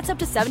 That's up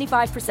to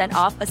 75%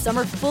 off a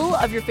summer full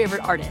of your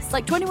favorite artists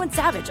like 21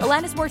 Savage,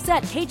 Alanis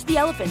Morissette, Cage the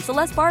Elephant,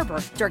 Celeste Barber,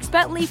 Dierks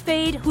Bentley,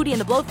 Fade, Hootie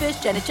and the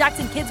Blowfish, Janet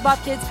Jackson, Kids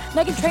Bop Kids,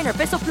 Meghan Trainor,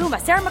 Peso Pluma,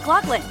 Sarah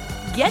McLachlan.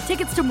 Get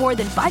tickets to more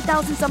than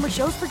 5,000 summer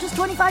shows for just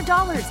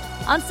 $25.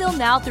 Until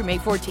now through May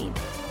 14th.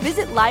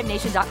 Visit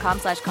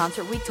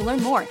LiveNation.com/Concert Week to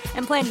learn more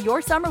and plan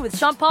your summer with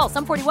Sean Paul,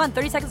 Sum 41,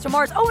 30 Seconds to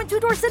Mars, and Two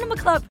Door Cinema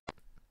Club.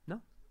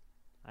 No,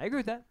 I agree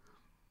with that.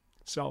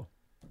 So,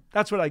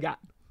 that's what I got.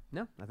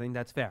 No, I think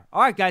that's fair.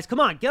 All right, guys,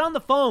 come on. Get on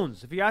the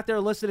phones. If you're out there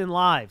listening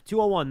live,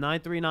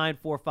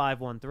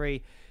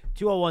 201-939-4513.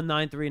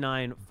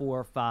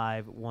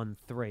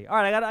 201-939-4513. All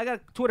right, I got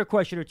a Twitter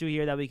question or two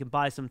here that we can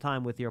buy some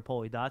time with here,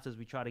 Paulie Dots, as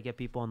we try to get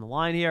people on the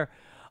line here.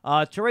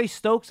 Teray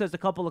Stokes has a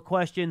couple of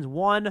questions.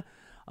 One,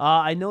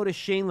 I noticed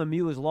Shane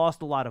Lemieux has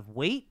lost a lot of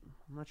weight.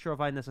 I'm not sure if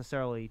I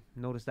necessarily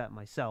noticed that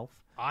myself.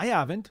 I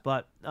haven't.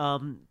 But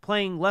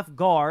playing left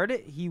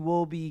guard,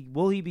 will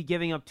he be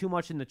giving up too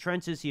much in the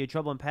trenches? He had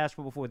trouble in pass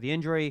pro before the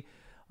injury.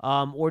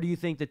 Or do you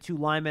think the two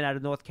linemen out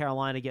of North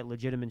Carolina get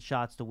legitimate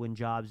shots to win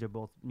jobs? They're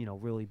both,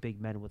 really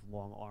big men with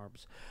long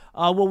arms.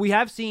 Well, we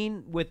have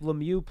seen with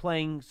Lemieux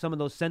playing some of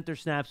those center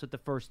snaps with the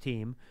first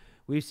team.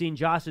 We've seen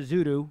Josh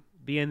Ezeudu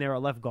be in there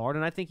at left guard,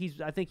 and I think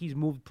he's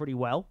moved pretty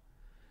well.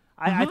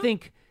 I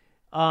think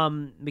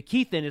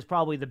McKeithen is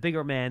probably the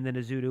bigger man than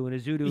Ezeudu, and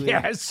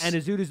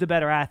Ezeudu's the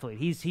better athlete.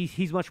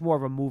 He's much more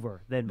of a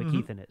mover than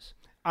McKeithen is.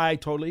 I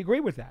totally agree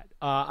with that.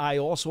 I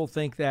also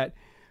think that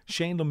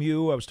Shane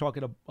Lemieux, I was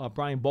talking to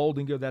Brian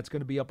Boldinger, that's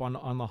going to be up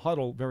on the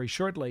huddle very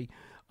shortly.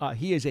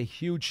 He is a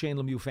huge Shane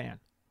Lemieux fan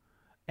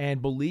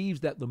and believes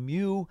that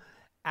Lemieux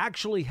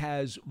actually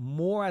has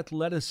more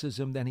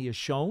athleticism than he has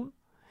shown,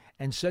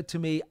 and said to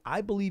me,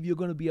 I believe you're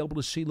going to be able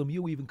to see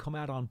Lemieux even come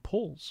out on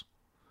pulls,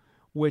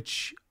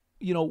 which,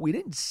 we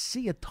didn't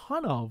see a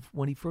ton of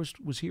when he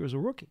first was here as a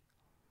rookie.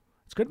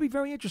 It's going to be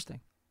very interesting.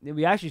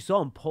 We actually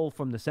saw him pull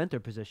from the center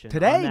position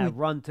today. On that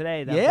run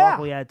today that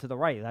Barkley had to the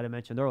right that I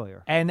mentioned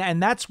earlier.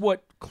 And that's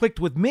what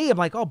clicked with me. I'm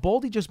like,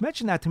 Baldy just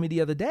mentioned that to me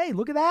the other day.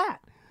 Look at that.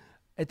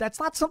 That's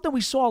not something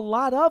we saw a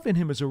lot of in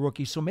him as a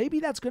rookie, so maybe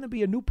that's going to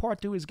be a new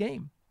part to his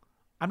game.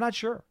 I'm not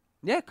sure.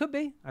 Yeah, it could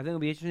be. I think it'll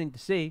be interesting to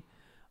see.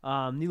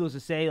 Needless to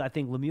say, I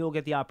think Lemieux will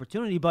get the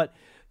opportunity, but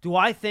do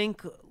I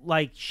think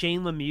like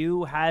Shane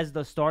Lemieux has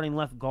the starting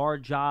left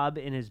guard job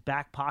in his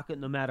back pocket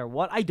no matter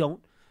what? I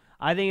don't.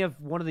 I think if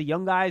one of the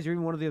young guys or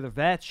even one of the other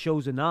vets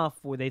shows enough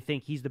where they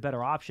think he's the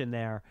better option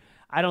there,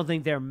 I don't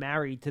think they're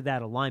married to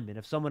that alignment.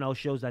 If someone else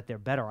shows that they're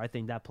better, I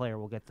think that player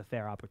will get the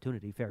fair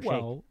opportunity, fair shake.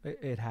 Well,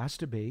 it has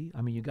to be.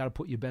 I mean, you got to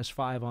put your best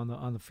five on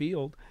the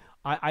field.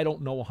 I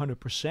don't know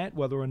 100%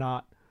 whether or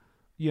not,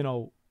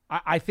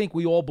 I think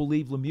we all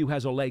believe Lemieux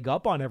has a leg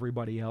up on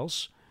everybody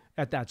else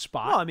at that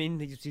spot. Well, I mean,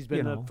 he's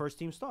been the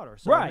first-team starter,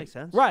 so right, that makes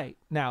sense. Right.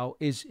 Now,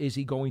 is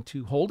he going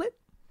to hold it?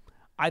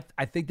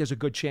 I think there's a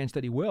good chance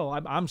that he will.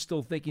 I'm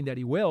still thinking that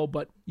he will,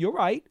 but you're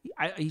right.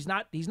 He's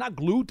not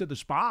glued to the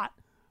spot.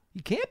 He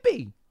can't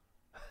be.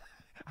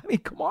 I mean,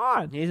 come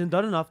on. He hasn't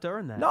done enough to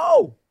earn that.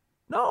 No.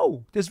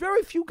 There's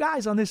very few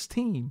guys on this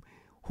team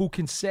who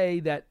can say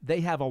that they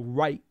have a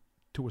right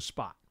to a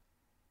spot.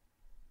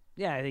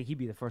 Yeah, I think he'd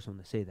be the first one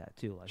to say that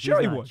too. Like, sure,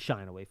 he's he not would.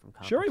 Shying away from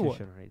Sure,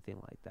 competition or anything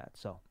like that.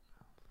 So,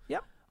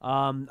 yep.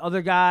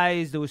 Other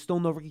guys, there was still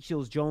no Ricky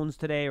Seals-Jones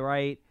today,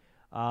 right?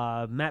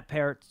 Matt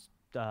Parrott,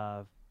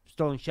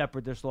 Sterling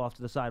Shepard, they're still off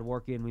to the side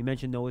working. We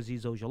mentioned Noah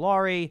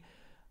Ojulari.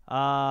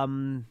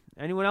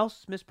 Anyone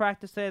else miss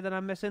practice today that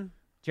I'm missing?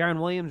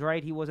 Jaron Williams,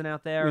 right? He wasn't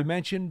out there. We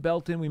mentioned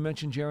Belton. We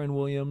mentioned Jaron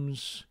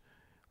Williams.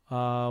 We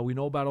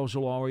know about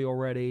Ozolari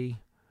already.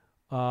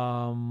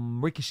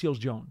 Ricky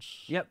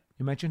Seals-Jones. Yep.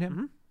 You mentioned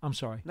him? I'm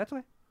sorry. That's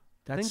okay.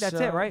 I think that's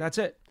it, right? That's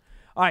it.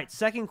 All right,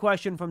 second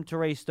question from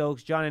Teray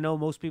Stokes. John, I know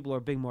most people are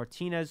big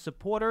Martinez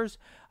supporters.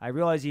 I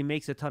realize he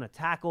makes a ton of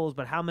tackles,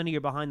 but how many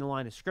are behind the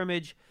line of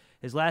scrimmage?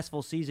 His last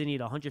full season, he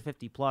had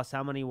 150+.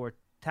 How many were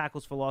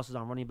tackles for losses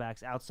on running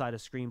backs outside of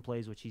screen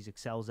plays, which he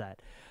excels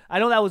at? I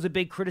know that was a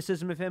big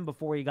criticism of him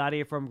before he got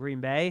here from Green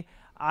Bay.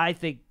 I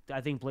think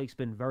Blake's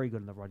been very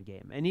good in the run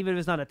game. And even if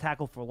it's not a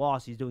tackle for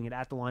loss, he's doing it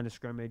at the line of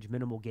scrimmage,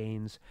 minimal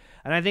gains.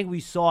 And I think we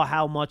saw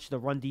how much the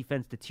run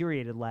defense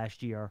deteriorated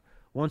last year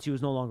once he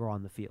was no longer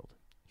on the field.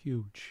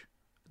 Huge.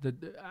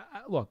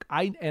 Look,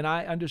 I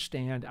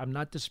understand. I'm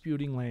not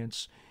disputing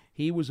Lance.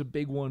 He was a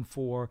big one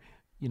for,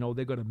 they're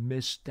going to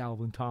miss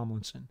Dalvin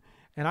Tomlinson.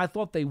 And I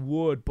thought they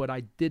would, but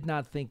I did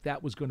not think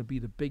that was going to be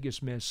the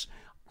biggest miss.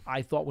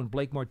 I thought when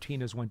Blake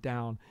Martinez went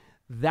down,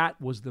 that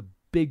was the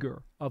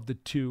bigger of the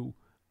two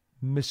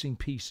missing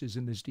pieces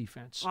in this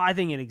defense. I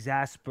think it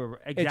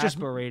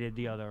exasperated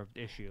the other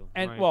issue.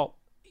 And right?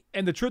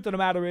 And the truth of the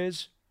matter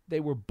is, they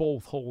were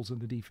both holes in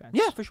the defense.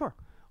 Yeah, for sure.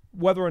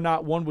 Whether or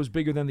not one was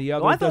bigger than the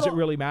other, does it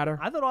really matter?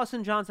 I thought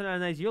Austin Johnson had a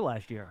nice year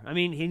last year. I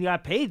mean, he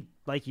got paid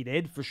like he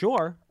did, for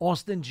sure.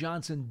 Austin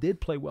Johnson did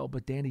play well,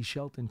 but Danny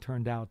Shelton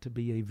turned out to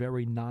be a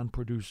very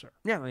non-producer.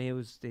 Yeah, I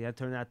mean, it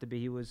turned out to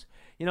be,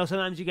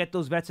 sometimes you get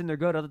those vets and they're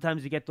good. Other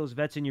times you get those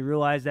vets and you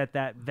realize that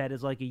vet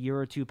is like a year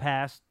or two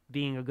past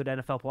being a good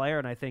NFL player,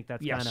 and I think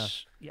that's kind of...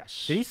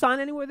 Yes. Did he sign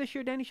anywhere this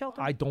year, Danny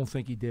Shelton? I don't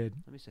think he did.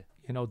 Let me see.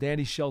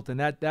 Danny Shelton,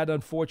 that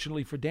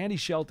unfortunately for Danny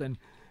Shelton...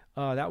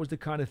 that was the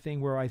kind of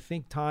thing where I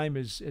think time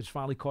is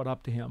finally caught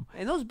up to him.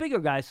 And those bigger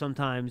guys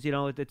sometimes,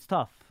 it's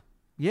tough.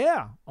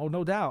 Yeah. Oh,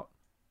 no doubt.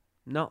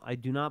 No, I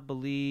do not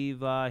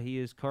believe he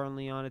is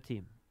currently on a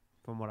team,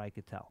 from what I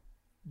could tell.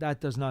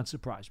 That does not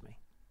surprise me.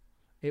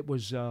 It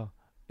was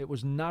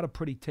not a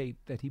pretty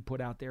tape that he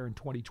put out there in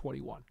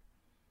 2021.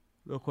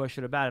 No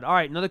question about it. All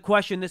right, another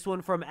question. This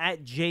one from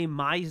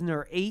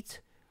 @JMeisner8.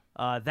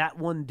 That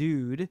one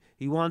dude.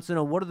 He wants to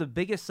know, what are the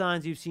biggest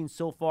signs you've seen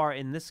so far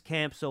in this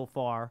camp so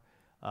far?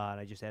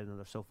 And I just added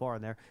another so far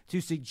in there, to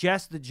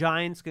suggest the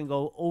Giants can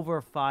go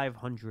over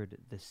 500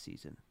 this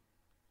season.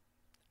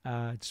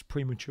 It's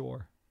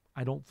premature.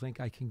 I don't think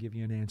I can give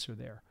you an answer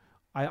there.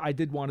 I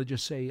did want to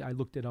just say, I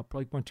looked it up.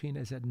 Blake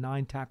Martinez had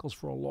 9 tackles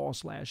for a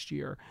loss last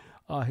year.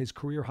 His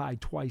career high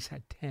twice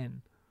had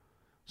 10.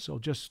 So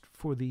just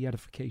for the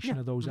edification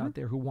of those out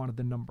there who wanted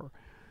the number.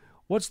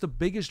 What's the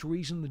biggest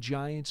reason the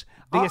Giants...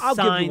 Biggest I'll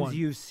signs give you one.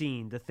 you've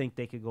seen to think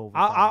they could go over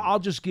 500? I'll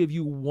just give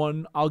you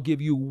one. I'll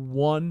give you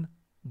one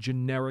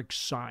generic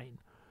sign.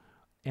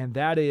 And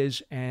that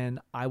is, and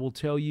I will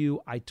tell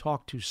you, I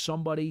talked to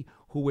somebody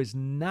who is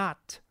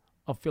not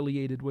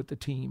affiliated with the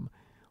team,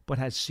 but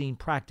has seen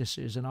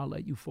practices, and I'll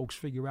let you folks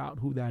figure out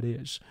who that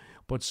is.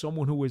 But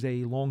someone who is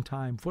a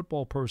longtime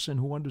football person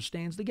who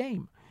understands the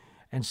game,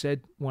 and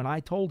said, when I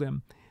told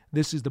him,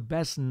 this is the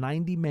best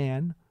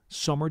 90-man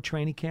summer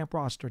training camp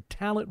roster,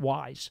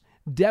 talent-wise,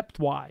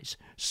 depth-wise,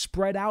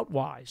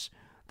 spread-out-wise,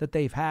 that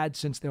they've had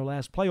since their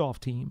last playoff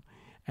team.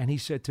 And he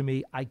said to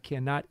me, I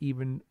cannot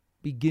even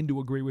begin to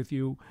agree with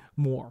you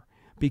more,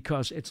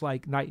 because it's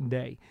like night and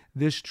day.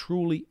 This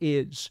truly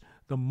is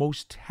the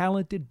most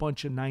talented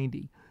bunch of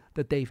 90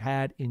 that they've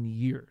had in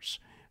years.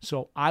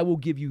 So I will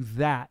give you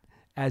that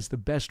as the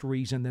best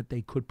reason that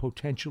they could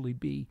potentially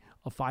be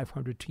a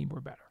 500 team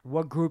or better.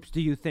 What groups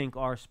do you think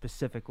are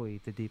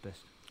specifically the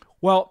deepest?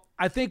 Well,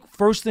 I think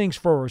first things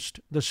first,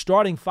 the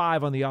starting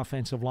 5 on the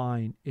offensive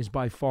line is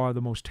by far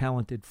the most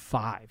talented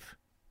 5.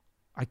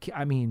 I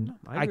agree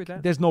with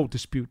that. There's no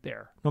dispute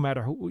there. No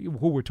matter who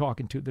we're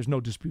talking to, there's no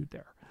dispute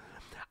there.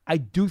 I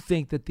do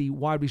think that the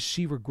wide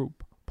receiver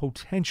group,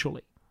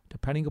 potentially,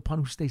 depending upon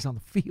who stays on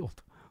the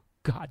field,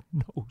 God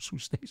knows who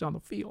stays on the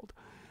field,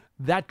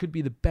 that could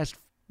be the best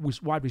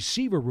wide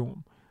receiver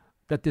room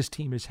that this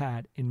team has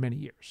had in many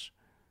years,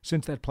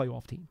 since that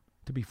playoff team,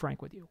 to be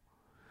frank with you.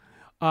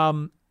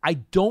 I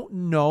don't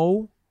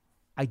know,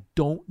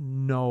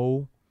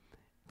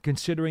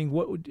 considering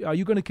are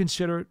you going to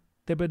consider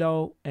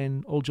Thibodeau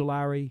and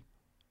Ojulari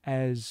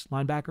as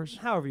linebackers?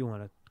 However you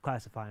want to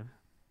classify them.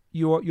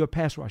 Your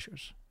pass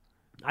rushers.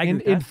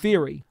 In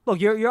theory. Look,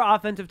 your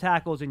offensive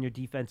tackles and your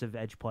defensive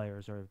edge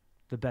players are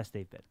the best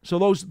they've been. So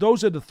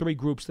those are the 3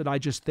 groups that I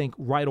just think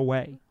right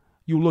away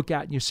you look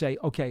at and you say,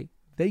 okay,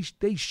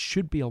 they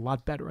should be a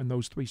lot better in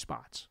those 3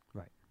 spots.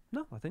 Right.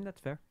 No, I think that's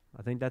fair.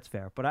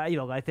 But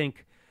I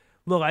think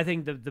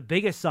the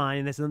biggest sign,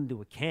 and this has nothing to do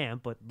with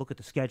camp, but look at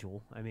the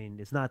schedule. I mean,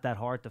 it's not that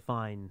hard to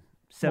find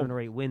 7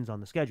 or 8 wins on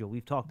the schedule.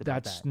 We've talked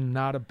about that. That's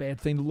not a bad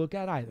thing to look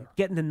at either.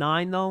 Getting to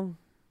 9, though,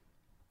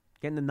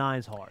 getting to 9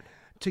 is hard.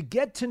 To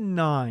get to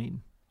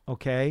 9,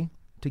 okay,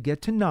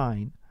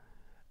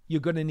 you're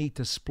going to need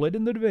to split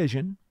in the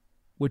division,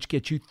 which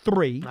gets you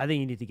 3. I think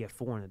you need to get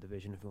 4 in the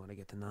division if you want to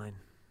get to 9.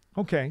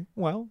 Okay,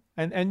 well,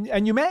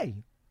 and you may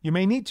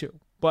need to,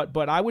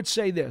 But I would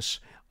say this.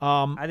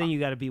 I think you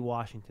got to beat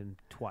Washington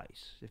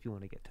twice if you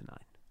want to get to 9.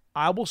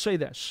 I will say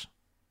this,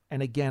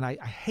 and again, I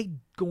hate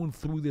going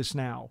through this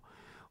now,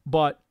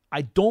 but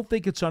I don't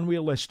think it's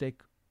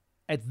unrealistic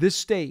at this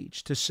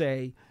stage to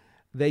say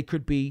they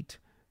could beat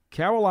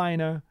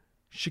Carolina,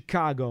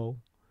 Chicago,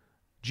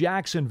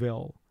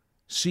 Jacksonville,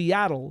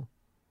 Seattle,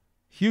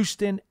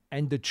 Houston,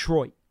 and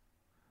Detroit.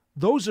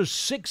 Those are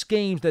 6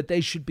 games that they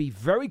should be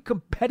very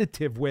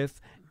competitive with,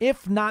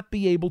 if not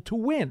be able to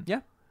win.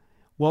 Yeah.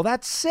 Well,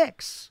 that's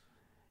 6.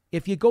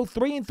 If you go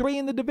 3-3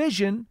 in the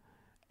division,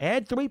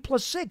 add 3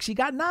 plus 6, you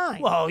got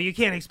 9. Well, you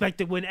can't expect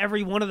to win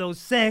every one of those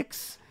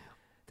 6.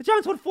 The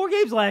Giants won 4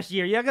 games last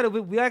year.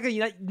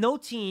 No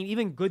team,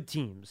 even good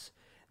teams,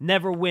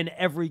 never win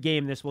every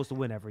game they're supposed to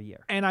win every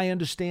year. And I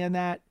understand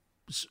that.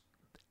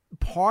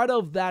 Part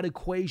of that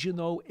equation,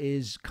 though,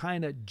 is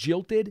kind of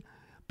jilted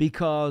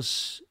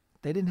because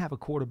they didn't have a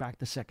quarterback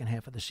the second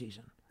half of the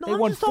season. No, they I'm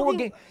won just 4 talking,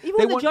 games. Even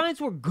when the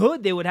Giants were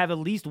good, they would have at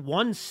least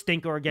one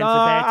stinker against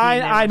a bad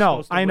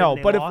team. I know.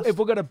 But lost. if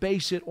we're going to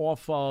base it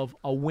off of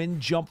a win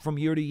jump from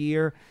year to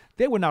year,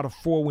 they were not a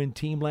 4-win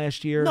team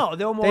last year. No,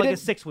 they were more like a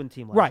 6-win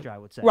team last year, I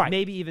would say. Right.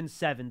 Maybe even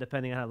 7,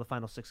 depending on how the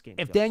final 6 games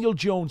If goes. Daniel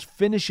Jones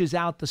finishes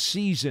out the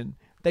season,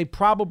 they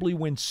probably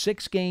win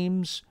 6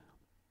 games,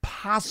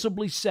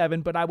 possibly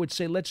 7, but I would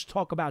say let's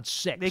talk about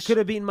 6. They could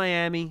have beaten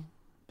Miami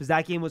because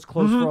that game was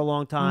close for a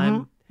long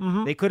time.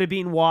 They could have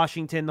beaten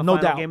Washington the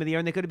final game of the year,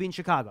 and they could have beaten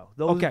Chicago.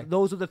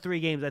 Those are the 3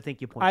 games I think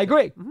you point to. I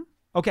agree.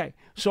 Okay,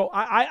 so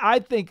I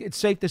think it's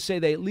safe to say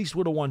they at least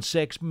would have won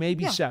 6,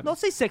 maybe 7.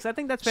 Let's say 6. I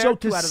think that's fair. So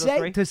 2 out of those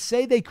 3. to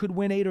say they could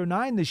win 8 or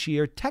 9 this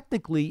year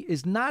technically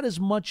is not as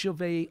much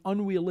of a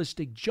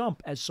unrealistic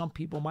jump as some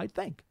people might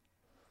think.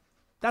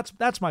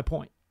 That's my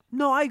point.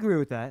 No, I agree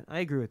with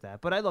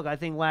that. But I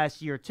think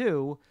last year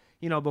too,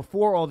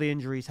 before all the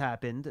injuries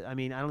happened, I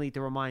mean, I don't need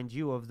to remind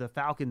you of the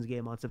Falcons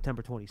game on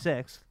September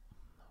 26th.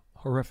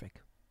 Horrific.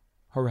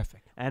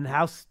 And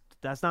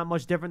that's not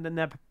much different than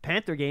that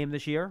Panther game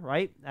this year,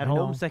 right? At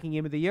home, second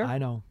game of the year. I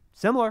know.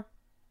 Similar.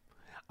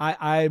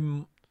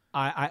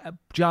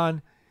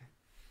 John,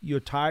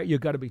 you're tired. You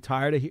got to be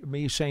tired of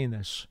me saying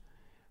this.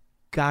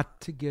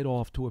 Got to get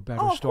off to a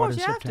better start in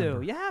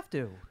September. You have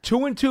to.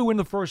 2-2 in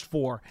the first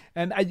 4,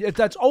 and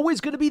that's always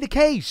going to be the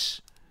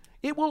case.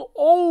 It will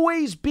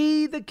always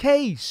be the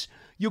case.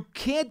 You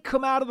can't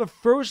come out of the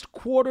first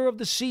quarter of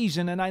the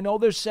season, and I know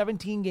there's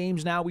 17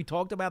 games now. We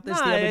talked about this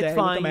the other day. It's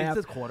fine. With the math.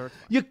 It's a quarter.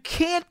 You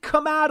can't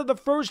come out of the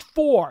first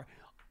 4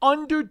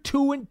 under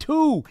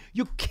 2-2.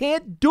 You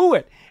can't do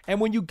it.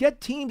 And when you get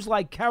teams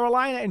like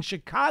Carolina and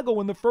Chicago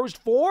in the first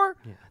 4,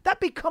 that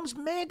becomes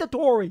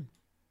mandatory.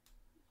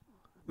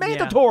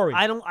 Mandatory.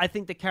 Yeah. I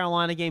think the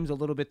Carolina game's a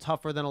little bit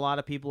tougher than a lot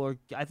of people are.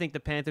 I think the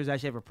Panthers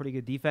actually have a pretty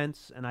good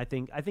defense, and I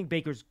think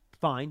Baker's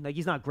fine. Like,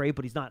 he's not great,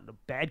 but he's not a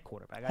bad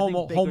quarterback. Home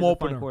a fine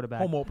opener.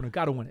 quarterback. Home opener.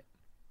 Got to win it.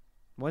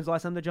 When's the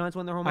last time the Giants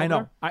won their home I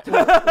opener? know.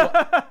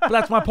 But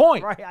that's my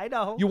point. Right, I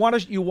know. You want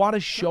to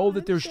show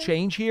that there's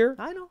change here?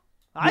 I know.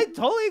 I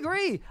totally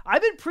agree.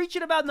 I've been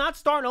preaching about not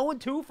starting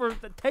 0-2 for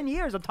 10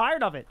 years. I'm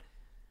tired of it.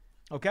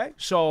 Okay.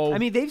 So I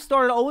mean, they've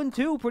started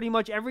 0-2 pretty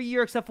much every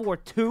year except for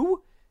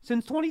 2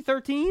 since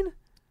 2013.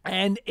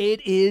 And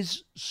it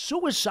is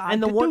suicide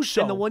And to do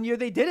so. And the one year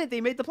they did it,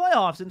 they made the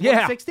playoffs in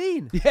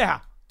 2016. Yeah,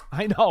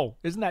 I know.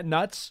 Isn't that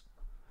nuts?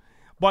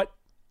 But,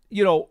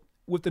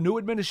 with the new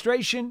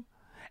administration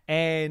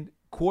and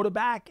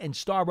quarterback and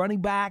star running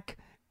back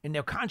in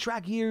their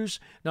contract years,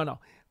 no.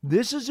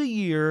 This is a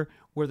year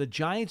where the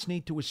Giants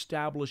need to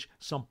establish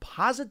some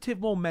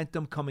positive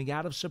momentum coming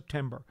out of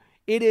September.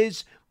 It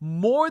is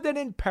more than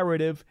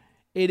imperative.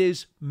 It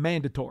is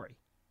mandatory.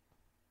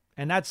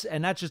 And that's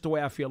just the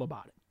way I feel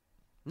about it.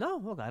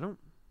 No, look, I don't.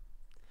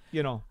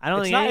 I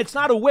don't think it's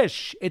not a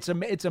wish. It's a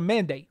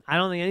mandate. I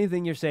don't think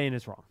anything you're saying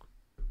is wrong.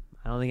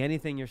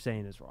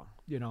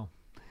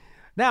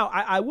 Now,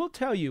 I will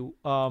tell you,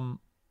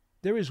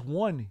 there is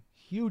one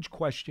huge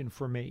question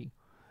for me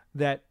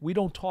that we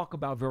don't talk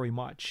about very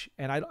much,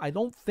 and I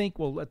don't think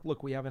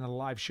look, we haven't had a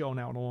live show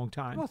now in a long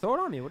time. Well, throw it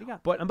on me. What do you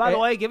got? But and by the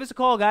way, give us a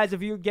call, guys.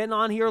 If you're getting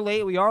on here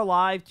late, we are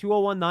live.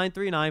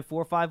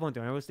 201-939-4513.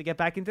 I want us to get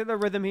back into the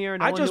rhythm here.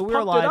 No one knew we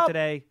were live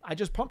today. I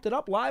just pumped it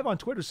up live on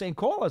Twitter saying,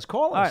 call us,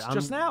 All right,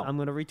 just now. I'm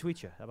going to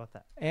retweet you. How about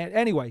that? And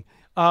anyway,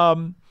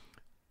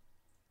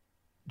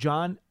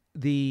 John,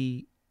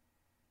 the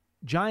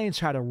Giants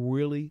had a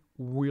really,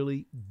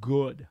 really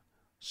good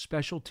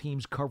special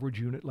teams coverage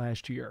unit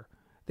last year.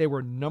 They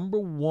were number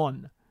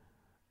 1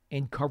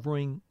 in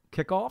covering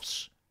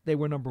kickoffs. They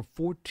were number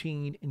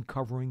 14 in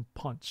covering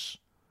punts.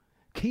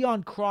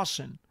 Keon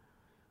Crossan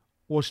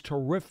was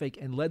terrific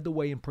and led the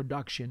way in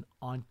production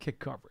on kick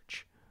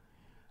coverage.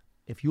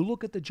 If you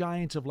look at the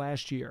Giants of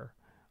last year,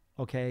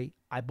 okay,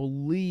 I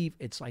believe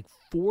it's like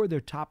 4 of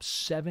their top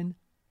 7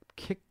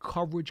 kick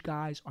coverage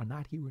guys are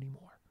not here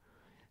anymore.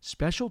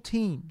 Special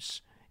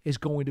teams is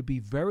going to be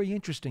very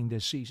interesting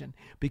this season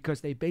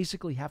because they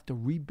basically have to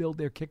rebuild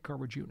their kick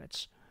coverage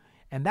units.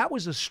 And that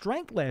was a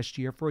strength last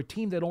year for a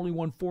team that only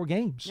won 4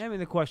 games. Yeah, I mean,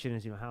 the question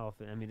is, how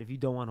often? I mean, if you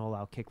don't want to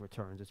allow kick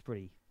returns, it's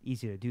pretty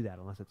easy to do that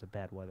unless it's a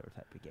bad weather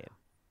type of game.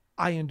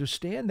 I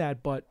understand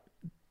that, but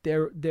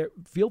their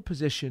field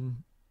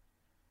position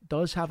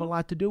does have a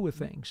lot to do with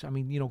things. I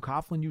mean,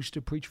 Coughlin used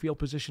to preach field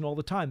position all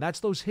the time. That's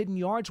those hidden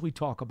yards we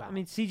talk about. I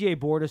mean, C.J.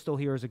 Board is still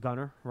here as a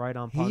gunner, right,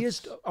 on punts. He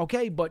is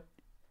okay, but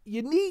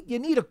you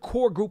need a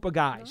core group of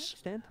guys.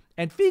 I understand.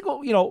 And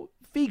Fiegel,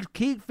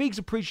 Feegs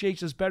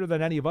appreciates this better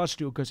than any of us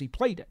do because he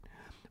played it.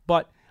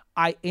 But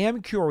I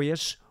am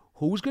curious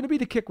who's going to be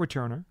the kick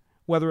returner,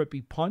 whether it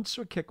be punts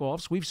or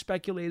kickoffs. We've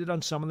speculated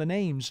on some of the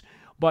names,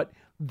 but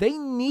they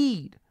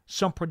need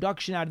some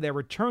production out of their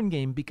return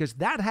game because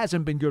that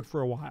hasn't been good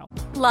for a while.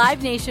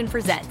 Live Nation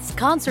presents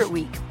Concert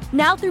Week.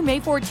 Now through May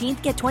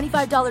 14th, get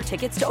 $25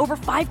 tickets to over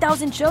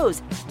 5,000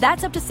 shows.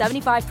 That's up to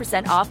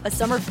 75% off a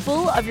summer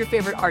full of your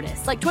favorite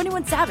artists like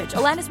 21 Savage,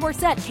 Alanis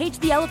Morissette, Cage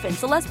the Elephant,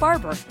 Celeste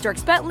Barber,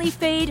 Dierks Bentley,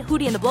 Fade,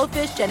 Hootie and the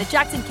Blowfish, Janet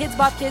Jackson, Kids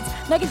Bop Kids,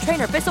 Meghan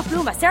Trainor, Bissell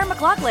Pluma, Sarah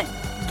McLachlan.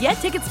 Get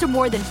tickets to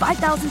more than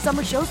 5,000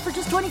 summer shows for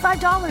just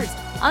 $25.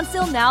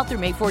 Until now through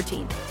May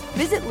 14th.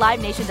 Visit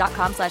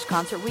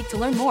LiveNation.com/Concert Week to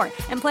learn more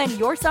and plan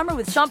your summer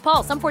with Sean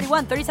Paul, Sum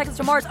 41, 30 Seconds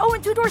to Mars,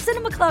 and Two Door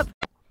Cinema Club.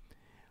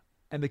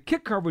 And the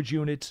kick coverage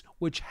units,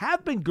 which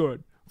have been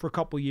good for a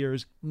couple of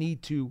years,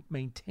 need to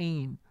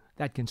maintain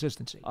that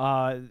consistency.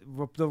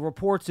 The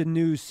reports and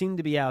news seem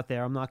to be out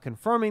there. I'm not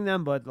confirming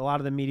them, but a lot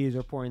of the media is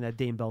reporting that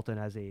Dane Belton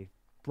has a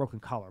broken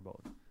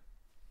collarbone.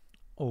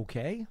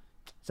 Okay.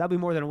 So that'll be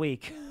more than a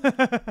week.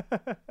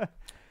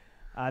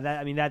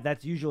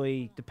 That's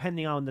usually,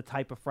 depending on the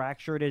type of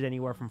fracture it is,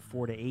 anywhere from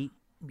 4 to 8.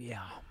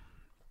 Yeah.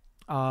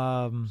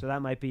 So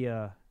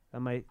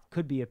that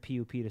could be a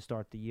PUP to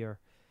start the year.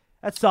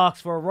 That sucks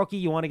for a rookie.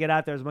 You want to get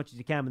out there as much as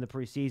you can in the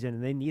preseason,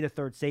 and they need a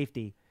third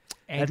safety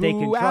that they can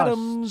Andrew trust.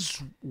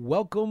 Adams,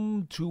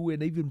 welcome to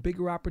an even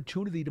bigger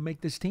opportunity to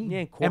make this team. Yeah,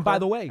 and, Corker, and by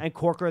the way,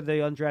 Corker, the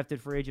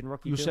undrafted free agent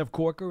rookie. Yusef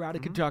Corker out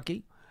of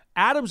Kentucky.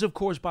 Adams, of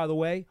course, by the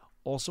way,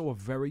 also a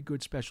very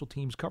good special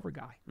teams cover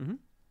guy. Mm-hmm.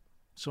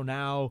 So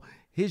now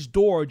his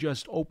door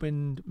just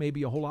opened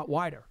maybe a whole lot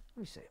wider. Let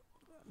me see.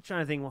 I'm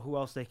trying to think who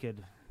else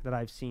that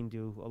I've seen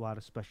do a lot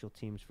of special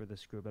teams for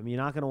this group. I mean,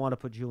 you're not going to want to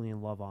put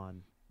Julian Love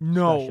on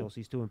specials.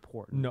 He's too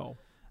important. No.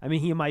 I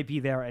mean, he might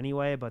be there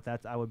anyway, but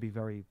I would be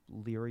very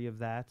leery of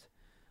that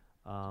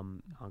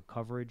on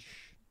coverage.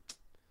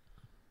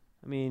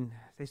 I mean,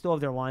 they still have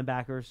their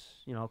linebackers.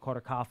 Carter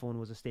Coughlin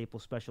was a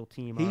staple special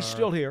teamer. He's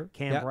still here.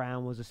 Cam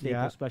Brown was a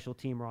staple special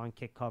teamer on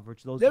kick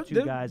coverage. Those are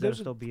two guys that will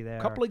still be there.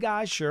 A couple of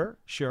guys, sure.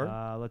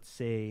 Let's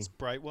see. It's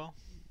Brightwell?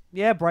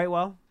 Yeah,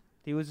 Brightwell.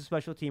 He was a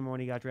special teamer when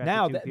he got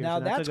drafted. Now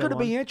that's going to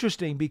be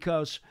interesting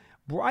because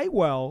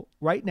Brightwell,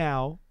 right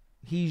now,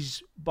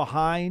 he's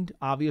behind,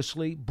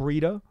 obviously,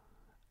 Breida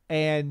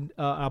and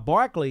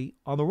Barkley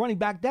on the running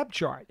back depth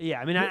chart. Yeah,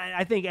 I mean,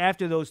 I think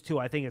after those two,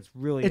 I think it's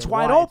really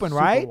wide open,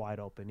 super right? Wide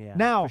open, yeah.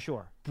 Now, for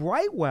sure.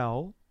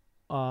 Brightwell,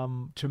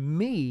 to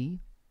me,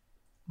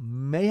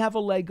 may have a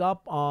leg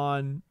up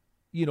on,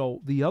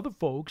 the other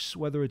folks,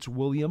 whether it's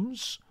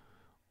Williams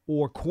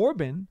or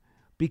Corbin,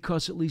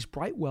 because at least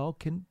Brightwell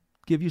can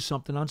give you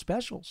something on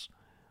specials.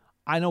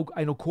 I know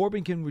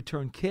Corbin can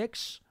return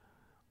kicks.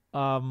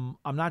 I'm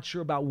not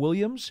sure about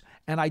Williams,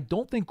 and I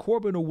don't think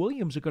Corbin or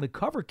Williams are going to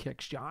cover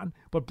kicks, John,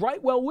 but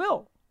Brightwell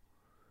will.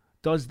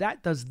 Does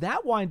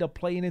that wind up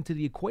playing into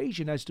the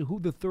equation as to who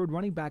the third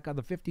running back on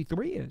the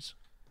 53 is?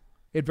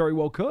 It very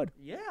well could.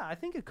 Yeah, I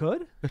think it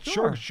could.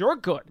 Sure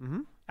could.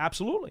 Mm-hmm.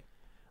 Absolutely.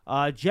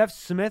 Jeff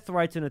Smith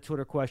writes in a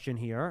Twitter question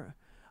here.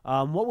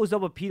 What was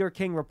up with Peter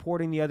King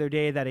reporting the other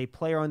day that a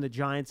player on the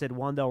Giants said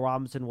Wan'Dale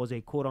Robinson was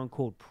a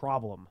quote-unquote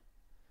problem?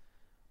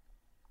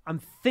 I'm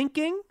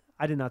thinking,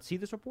 I did not see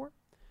this report,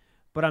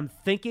 but I'm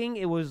thinking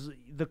it was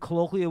the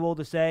colloquial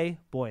to say,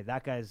 boy,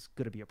 that guy's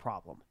going to be a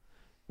problem,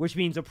 which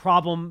means a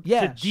problem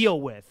to deal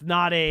with,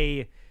 not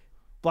a,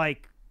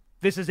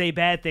 this is a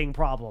bad thing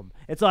problem.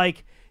 It's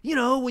like,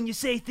 when you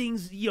say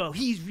things,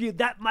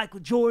 that Michael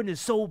Jordan is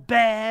so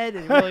bad,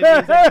 and it really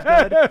means that's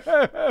good.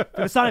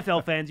 For the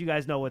Seinfeld fans, you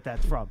guys know what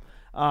that's from.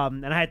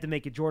 And I had to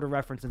make a Jordan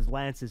reference since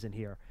Lance isn't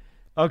here.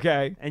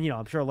 Okay. And,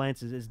 I'm sure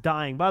Lance is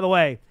dying. By the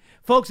way,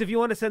 folks, if you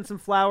want to send some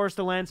flowers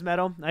to Lance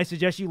Meadow, I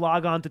suggest you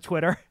log on to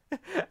Twitter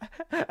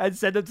and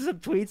send them some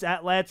tweets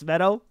at Lance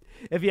Meadow.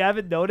 If you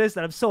haven't noticed,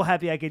 and I'm so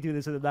happy I can do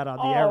this and I'm not on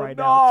the air right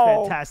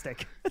now. It's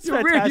fantastic. It's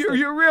fantastic.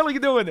 You're really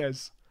doing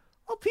this.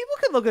 Well, people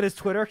can look at his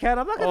Twitter account.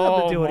 I'm not going to let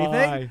them do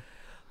anything.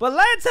 But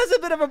Lance has a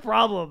bit of a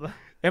problem.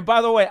 And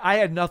by the way, I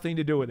had nothing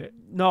to do with it.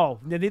 No,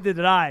 neither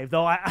did I.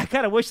 Though I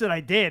kind of wish that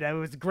I did. It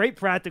was a great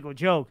practical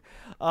joke.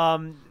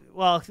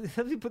 Well,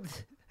 let me put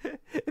this.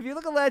 If you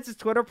look at Lance's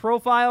Twitter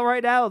profile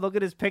right now, look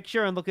at his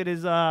picture and look at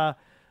his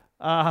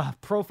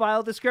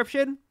profile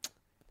description,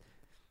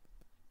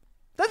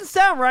 doesn't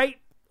sound right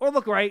or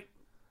look right.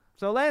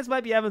 So Lance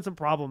might be having some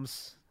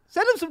problems.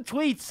 Send him some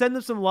tweets. Send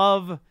him some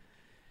love.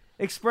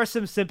 Express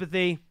some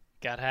sympathy.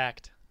 Got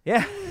hacked.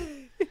 Yeah.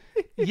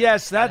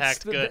 Yes, that's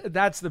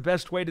the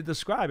best way to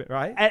describe it,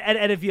 right?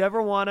 And if you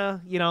ever want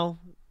to,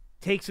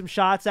 take some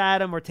shots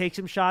at him or take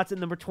some shots at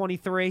number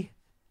 23,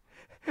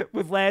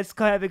 with Lance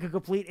having a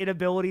complete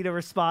inability to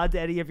respond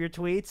to any of your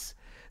tweets,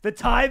 The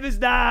time is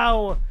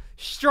now.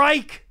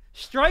 Strike.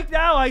 Strike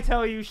now, I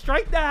tell you.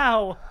 Strike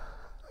now.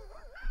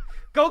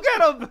 Go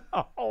get him.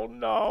 Oh,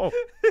 no.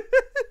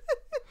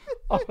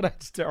 Oh,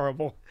 that's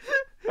terrible.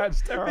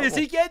 That's terrible. Because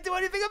he can't do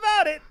anything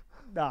about it.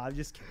 No, I'm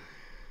just kidding.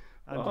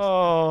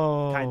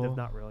 Kind of,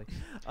 not really.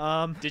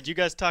 Did you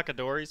guys talk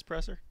Adori's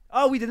presser?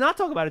 Oh, we did not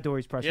talk about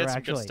Adori's presser, He had some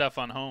actually. good stuff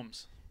on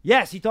Holmes.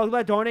 Yes, he talked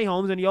about Darnay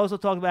Holmes, and he also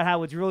talked about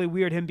how it's really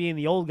weird him being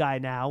the old guy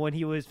now when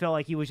he felt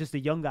like he was just a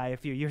young guy a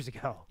few years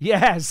ago.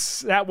 Yes,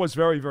 that was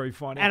very, very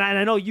funny. And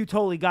I know you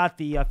totally got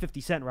the 50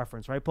 Cent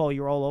reference, right, Paul?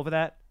 You were all over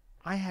that?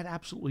 I had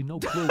absolutely no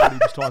clue what he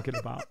was talking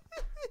about.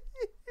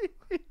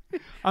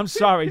 I'm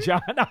sorry,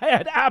 John. I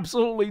had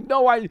absolutely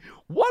no idea.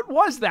 What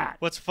was that?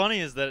 What's funny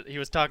is that he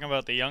was talking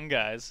about the young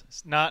guys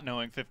not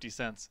knowing 50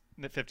 Cent,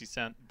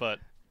 but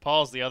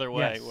Paul's the other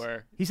way. Yes.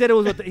 Where he said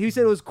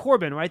it was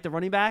Corbin, right, the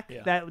running back,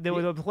 Yeah. that they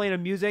were playing a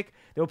music.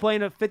 They were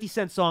playing a 50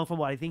 Cent song from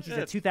what I think he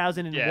said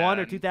 2001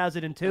 or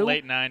 2002.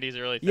 late 90s,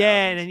 early 2000s.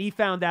 Yeah, and then he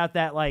found out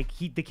that like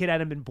the kid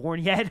hadn't been born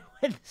yet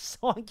when the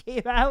song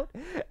came out,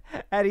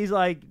 and he's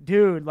like,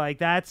 dude, like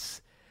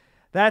that's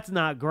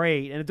not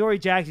great. And Adoree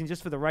Jackson,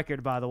 just for the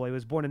record, by the way,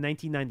 was born in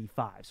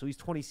 1995, so he's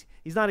 20.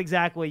 He's not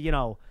exactly you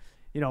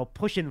know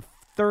pushing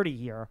 30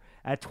 here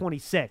at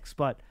 26,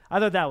 but I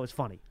thought that was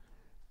funny.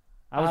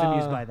 I was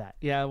amused by that.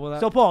 Yeah, well.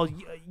 So Paul,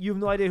 you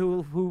have no idea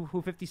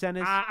who 50 Cent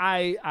is?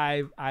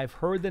 I've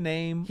heard the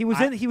name. He was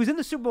in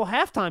the Super Bowl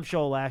halftime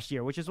show last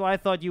year, which is why I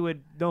thought you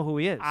would know who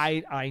he is.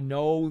 I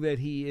know that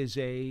he is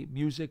a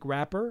music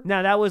rapper.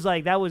 Now that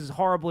was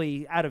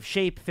horribly out of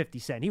shape 50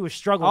 Cent. He was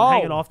struggling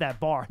hanging off that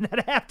bar in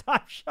that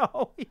halftime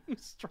show. He was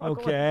struggling.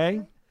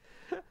 Okay.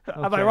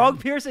 Am I wrong,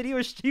 Pearson? He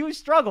was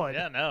struggling.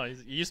 Yeah, no, he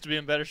used to be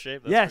in better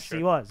shape. That's Yes, for sure.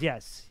 he was.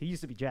 Yes, he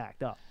used to be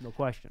jacked up, no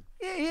question.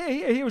 Yeah,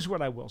 here's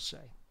what I will say.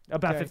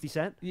 About Okay. 50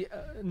 Cent? Yeah,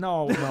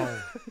 no.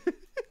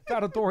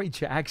 About Adoree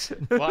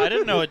Jackson. Well, I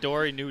didn't know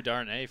Adoree knew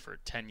Darnay for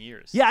 10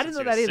 years. Yeah, I didn't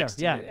since know he that was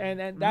either. 16. Yeah.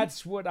 And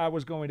that's what I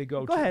was going to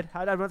go Go to. ahead.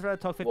 I'd rather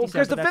talk 50 Well, Cent,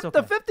 because but the that's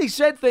okay. 50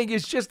 Cent thing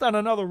is just on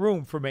another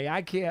room for me.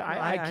 I can't.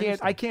 I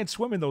understand. can't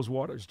swim in those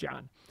waters,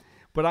 John.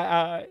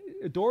 But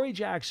Adoree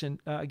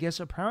Jackson, I guess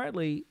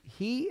apparently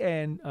he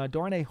and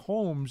Darnay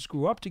Holmes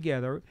grew up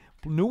together,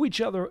 knew each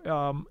other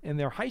in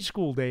their high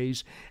school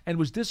days, and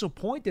was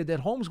disappointed that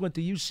Holmes went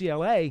to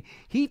UCLA.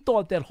 He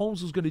thought that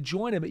Holmes was going to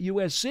join him at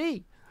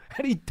USC,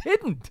 and he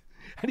didn't.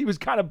 And he was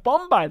kind of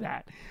bummed by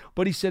that.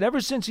 But he said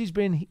ever since he's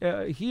been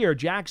here,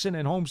 Jackson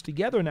and Holmes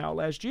together now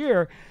last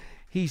year,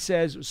 he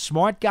says,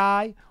 smart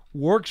guy,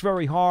 works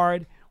very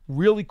hard,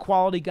 really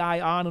quality guy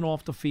on and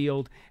off the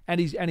field, and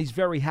he's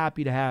very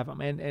happy to have him.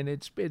 And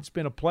it's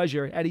been a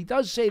pleasure. And he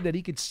does say that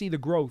he could see the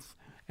growth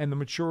and the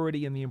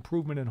maturity and the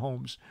improvement in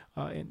Holmes,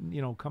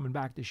 coming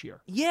back this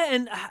year. Yeah,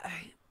 and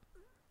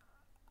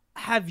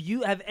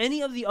have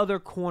any of the other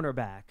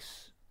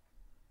cornerbacks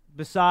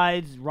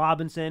besides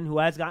Robinson, who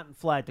has gotten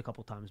flagged a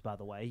couple times, by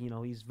the way,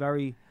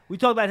 we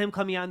talk about him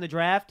coming out in the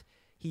draft.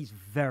 He's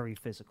very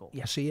physical.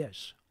 Yes, he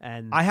is.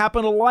 And I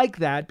happen to like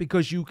that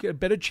because you get a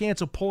better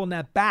chance of pulling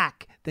that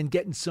back than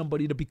getting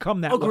somebody to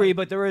become that agree, way.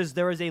 but there is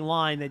a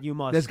line that you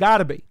must There's got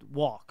to be.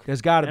 walk.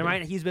 There's got to And be.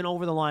 right, he's been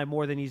over the line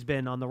more than he's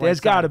been on the right There's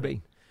side. got to of it.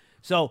 be.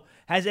 So,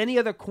 has any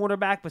other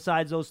cornerback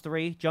besides those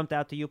three jumped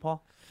out to you,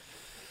 Paul?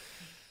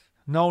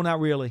 No, not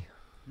really.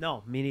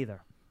 No, me neither.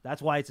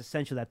 That's why it's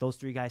essential that those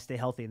three guys stay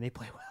healthy and they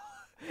play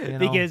well. You know.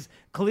 Because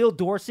Khalil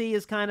Dorsey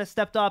has kind of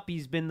stepped up.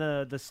 He's been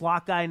the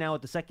slot guy now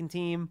with the second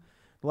team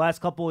the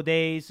last couple of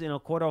days.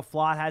 Cordell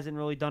Flott hasn't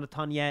really done a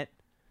ton yet.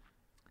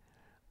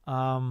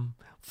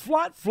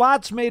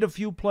 Flott's made a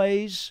few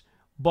plays,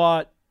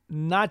 but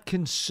not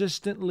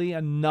consistently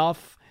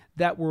enough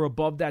that we're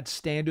above that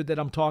standard that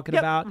I'm talking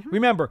about. Mm-hmm.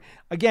 Remember,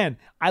 again,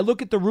 I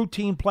look at the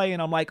routine play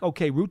and I'm like,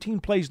 okay, routine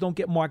plays don't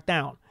get marked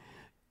down.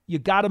 You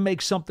got to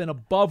make something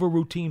above a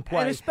routine play.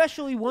 And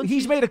especially once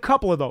he's made a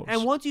couple of those.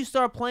 And once you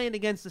start playing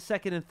against the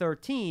second and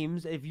third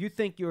teams, if you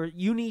think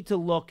you need to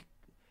look,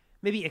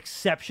 maybe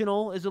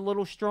exceptional is a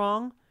little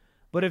strong,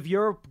 but if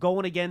you're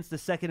going against the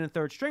second and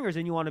third stringers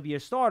and you want to be a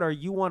starter,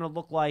 you want to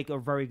look like a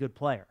very good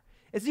player.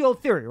 It's the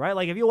old theory, right?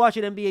 Like if you watch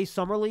an NBA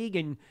Summer League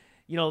and,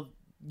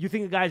 you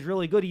think a guy's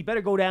really good, he better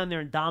go down there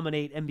and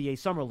dominate NBA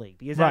Summer League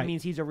because that Right.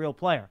 means he's a real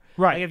player.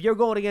 Right. Like if you're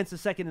going against the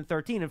second and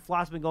 13 and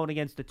Flott's been going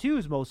against the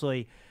twos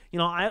mostly,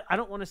 I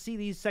don't want to see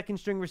these second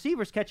string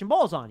receivers catching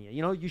balls on you.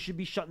 You should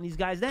be shutting these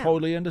guys down.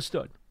 Totally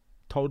understood.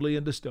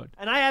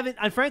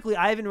 And frankly,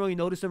 I haven't really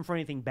noticed him for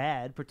anything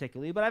bad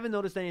particularly, but I haven't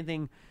noticed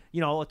anything,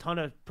 a ton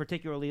of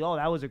particularly,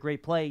 that was a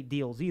great play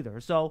deals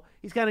either. So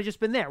he's kind of just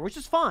been there, which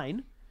is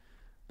fine,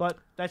 but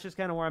that's just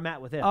kind of where I'm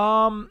at with him.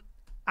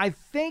 I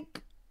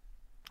think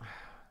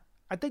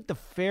the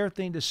fair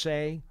thing to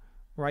say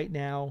right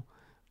now,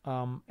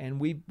 and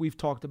we've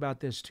talked about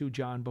this too,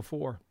 John,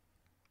 before,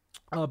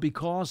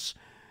 because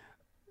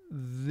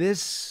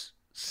this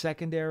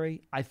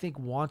secondary, I think,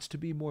 wants to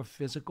be more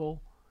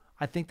physical.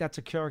 I think that's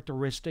a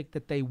characteristic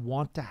that they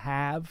want to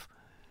have.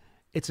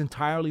 It's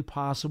entirely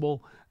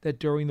possible that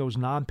during those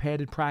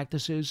non-padded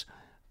practices,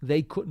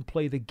 they couldn't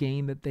play the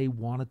game that they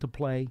wanted to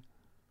play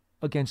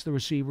against the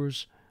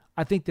receivers.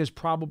 I think there's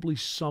probably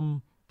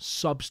some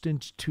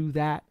substance to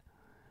that.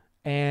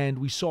 And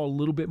we saw a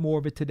little bit more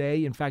of it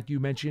today. In fact, you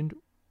mentioned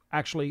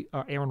actually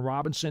Aaron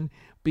Robinson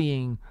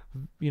being,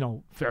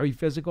 very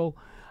physical.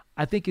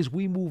 I think as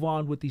we move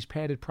on with these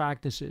padded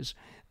practices,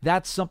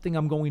 that's something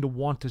I'm going to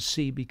want to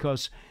see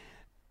because,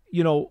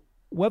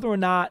 whether or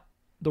not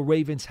the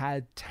Ravens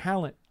had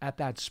talent at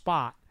that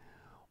spot,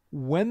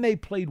 when they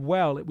played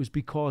well, it was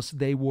because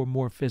they were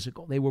more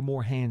physical. They were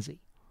more handsy.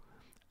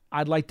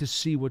 I'd like to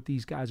see what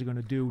these guys are going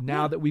to do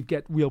now that we've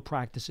got real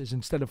practices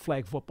instead of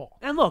flag football.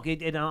 And look,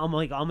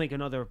 I'll make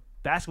another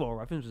basketball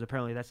reference, because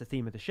apparently that's the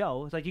theme of the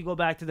show. It's like you go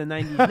back to the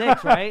 90s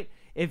Knicks, right?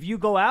 If you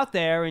go out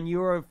there and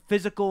you're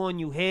physical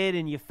and you hit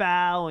and you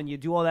foul and you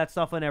do all that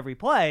stuff on every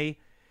play,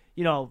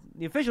 the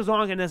officials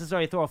aren't going to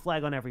necessarily throw a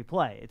flag on every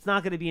play. It's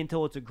not going to be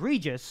until it's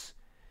egregious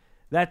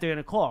that they're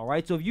going to call,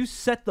 right? So if you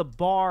set the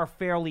bar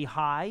fairly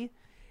high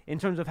in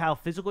terms of how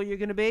physical you're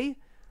going to be,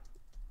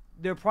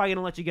 they're probably going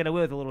to let you get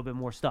away with a little bit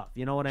more stuff.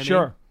 You know what I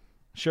mean?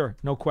 Sure,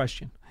 no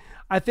question.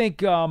 I think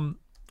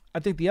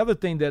the other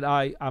thing that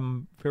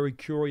I'm very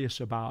curious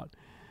about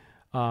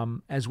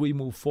as we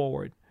move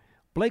forward,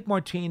 Blake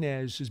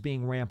Martinez is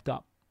being ramped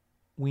up.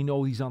 We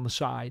know he's on the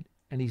side,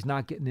 and he's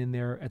not getting in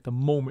there at the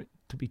moment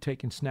to be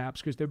taking snaps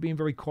because they're being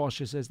very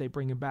cautious as they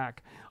bring him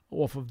back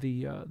off of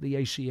the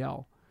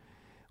ACL.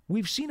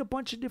 We've seen a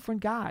bunch of different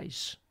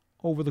guys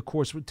over the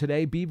course of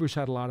today. Beavers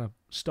had a lot of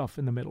stuff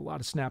in the middle, a lot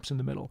of snaps in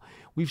the middle.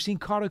 We've seen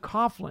Carter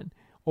Coughlin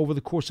over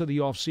the course of the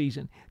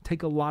offseason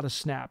take a lot of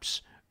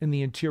snaps in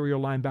the interior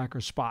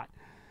linebacker spot.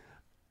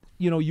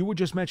 You were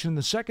just mentioning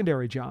the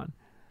secondary, John.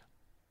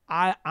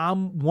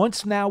 I'm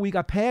once now we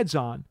got pads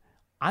on,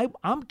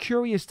 I'm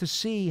curious to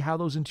see how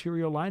those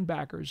interior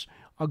linebackers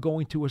are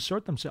going to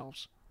assert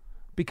themselves.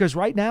 Because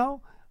right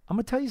now, I'm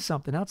going to tell you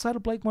something. Outside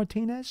of Blake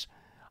Martinez,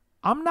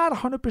 I'm not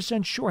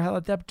 100% sure how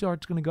that depth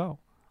chart's going to go.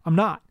 I'm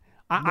not.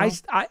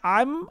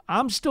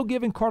 I'm still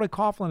giving Carter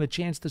Coughlin a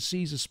chance to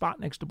seize a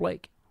spot next to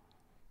Blake.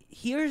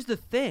 Here's the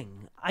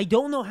thing. I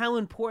don't know how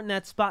important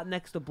that spot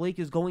next to Blake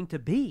is going to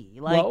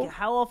be.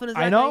 How often is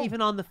that guy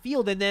even on the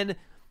field? And then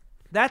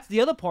that's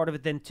the other part of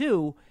it then,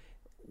 too.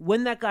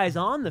 When that guy's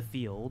on the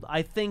field,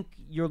 I think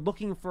you're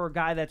looking for a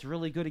guy that's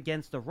really good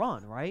against the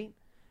run, right?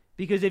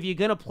 Because if you're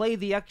going to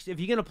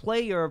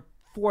play your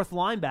fourth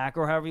linebacker,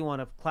 or however you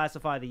want to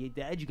classify the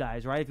edge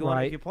guys, right?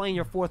 If you're playing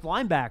your fourth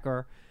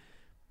linebacker,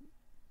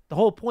 the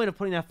whole point of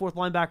putting that fourth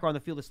linebacker on the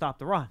field is stop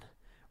the run,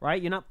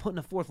 right? You're not putting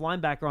a fourth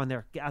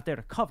linebacker out there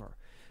to cover.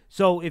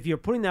 So if you're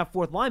putting that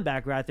fourth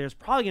linebacker out there, it's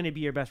probably going to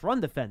be your best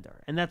run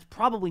defender, and that's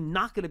probably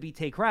not going to be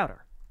Tay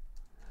Crowder.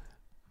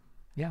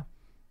 Yeah.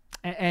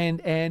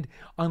 And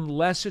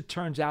unless it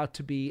turns out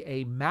to be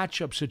a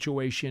matchup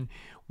situation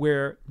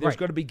where there's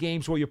going to be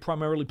games where you're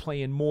primarily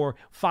playing more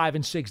 5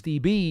 and 6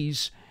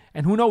 DBs,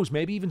 and who knows,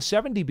 maybe even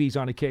 7 DBs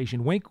on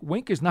occasion.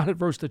 Wink is not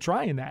adverse to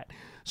trying that.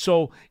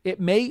 So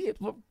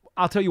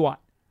I'll tell you what.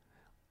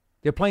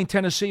 They're playing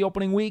Tennessee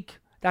opening week.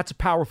 That's a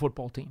power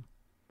football team.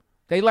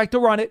 They like to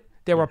run it.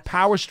 They're a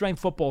power strength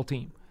football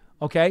team.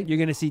 Okay? You're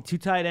going to see 2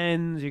 tight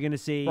ends. You're going to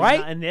see... Right?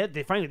 And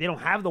frankly, they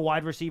don't have the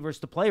wide receivers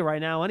to play right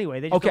now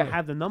anyway. They just don't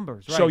have the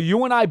numbers. Right? So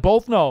you and I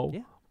both know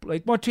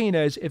Blake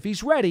Martinez, if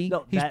he's ready,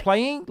 he's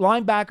playing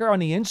linebacker on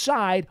the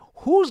inside.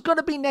 Who's going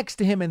to be next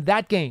to him in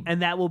that game?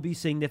 And that will be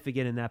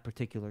significant in that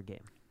particular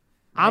game.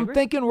 I'm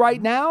thinking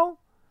right now...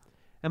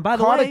 And by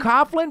the way,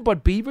 Carter Coughlin,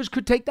 but Beavers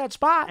could take that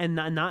spot. And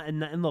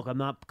look, I'm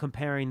not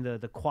comparing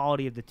the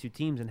quality of the two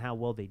teams and how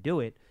well they do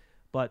it,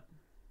 but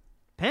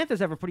Panthers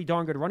have a pretty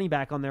darn good running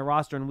back on their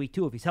roster in week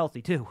 2 if he's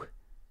healthy too.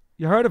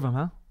 You heard of him,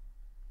 huh?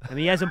 I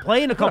mean, he hasn't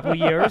played in a couple of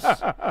years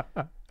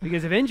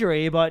because of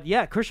injury, but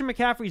yeah, Christian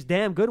McCaffrey's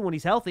damn good when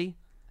he's healthy.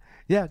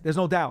 Yeah, there's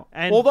no doubt.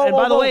 And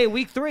by the way,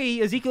 week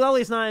 3, Ezekiel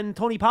Elliott's not and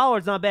Tony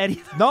Pollard's not bad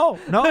either. No.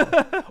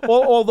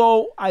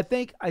 Although I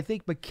think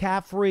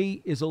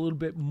McCaffrey is a little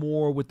bit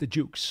more with the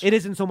jukes. It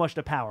isn't so much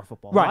the power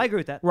football. Right. No, I agree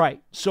with that.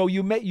 Right. So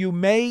you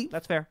may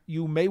that's fair.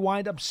 You may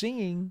wind up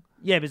seeing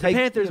the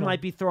Panthers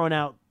might be throwing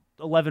out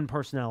 11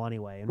 personnel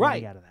anyway and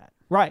running out of that.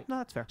 Right. No,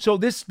 that's fair. So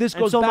this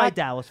goes so back. might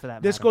Dallas for that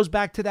matter. This goes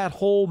back to that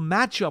whole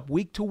matchup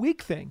week to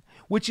week thing,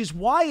 which is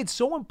why it's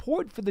so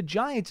important for the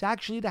Giants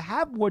actually to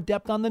have more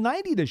depth on the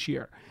 90 this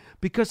year.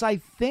 Because I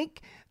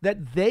think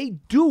that they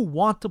do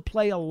want to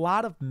play a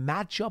lot of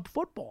matchup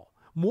football,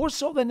 more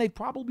so than they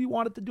probably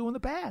wanted to do in the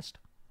past.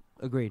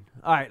 Agreed.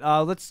 All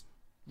right, let's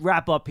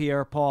wrap up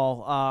here,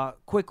 Paul.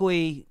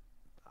 Quickly,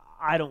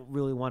 I don't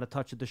really want to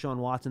touch the Deshaun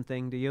Watson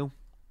thing, do you?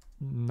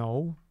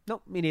 No.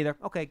 Nope, me neither.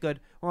 Okay, good.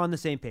 We're on the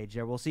same page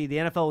there. We'll see. The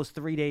NFL has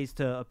 3 days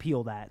to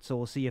appeal that, so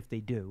we'll see if they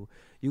do.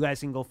 You guys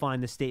can go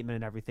find the statement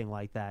and everything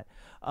like that.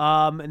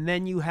 And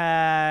then you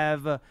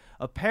have,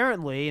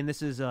 apparently, and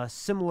this is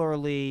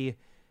similarly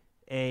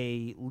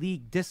a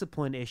league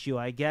discipline issue,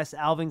 I guess,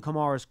 Alvin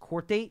Kamara's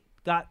court date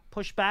got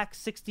pushed back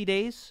 60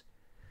 days.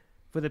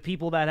 For the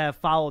people that have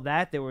followed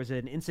that, there was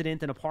an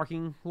incident in a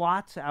parking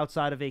lot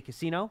outside of a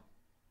casino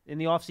in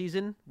the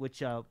offseason,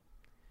 which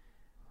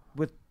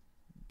with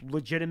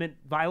legitimate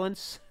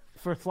violence,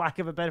 for lack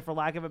of a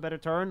better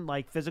term,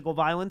 like physical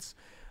violence.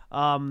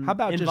 How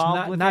about just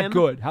involved with not him.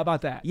 good? How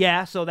about that?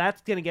 Yeah, so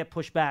that's going to get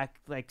pushed back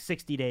like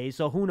 60 days.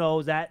 So who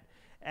knows that?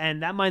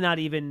 And that might not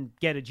even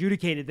get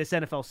adjudicated this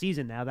NFL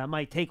season now. That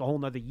might take a whole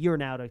nother year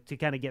now to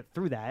kind of get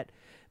through that,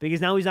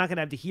 because now he's not going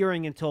to have the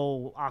hearing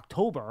until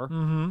October.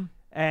 Mm-hmm.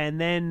 And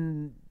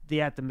then they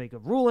have to make a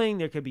ruling.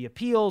 There could be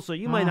appeals. So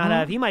you might not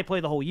have – he might play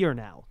the whole year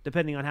now,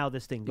 depending on how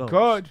this thing goes.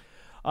 Good.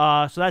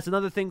 So that's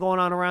another thing going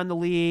on around the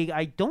league.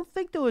 I don't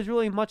think there was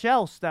really much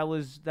else that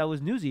was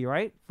newsy,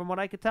 right, from what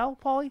I could tell,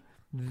 Paulie?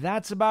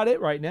 That's about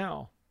it right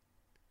now.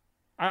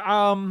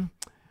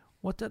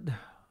 What the?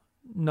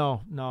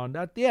 No.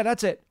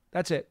 That's it.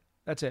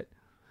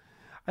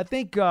 I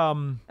think.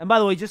 And by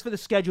the way, just for the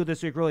schedule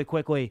this week, really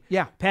quickly.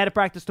 Yeah. Padded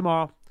practice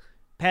tomorrow.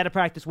 Padded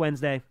practice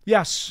Wednesday.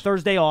 Yes.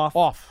 Thursday off.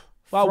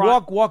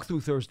 Well, walk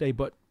through Thursday,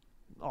 but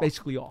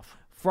basically off.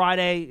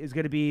 Friday is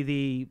going to be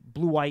the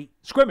blue-white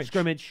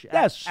scrimmage.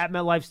 Yes. At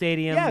MetLife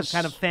Stadium. Yes.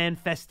 Kind of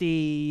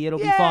fan-festy. It'll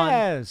be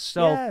fun.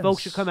 So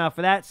folks should come out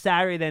for that.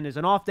 Saturday then is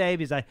an off day,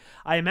 because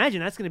I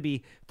imagine that's going to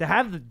be to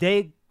have the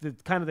day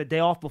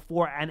off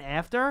before and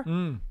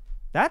after.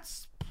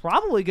 That's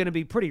probably going to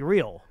be pretty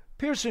real.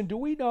 Pearson, do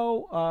we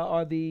know,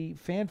 are the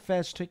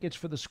FanFest tickets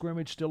for the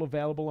scrimmage still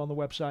available on the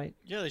website?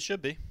 Yeah, they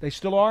should be. They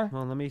still are?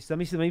 Well, let me see.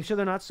 Make sure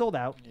they're not sold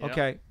out. Yeah.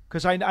 Okay,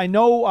 because I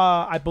know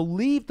I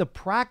believe the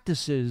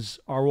practices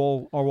are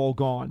all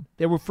gone.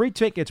 There were free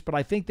tickets, but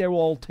I think they're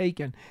all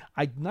taken.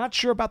 I'm not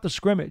sure about the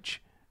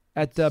scrimmage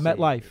at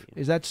MetLife.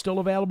 Is that still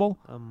available?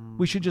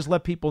 We should just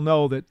let people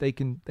know that they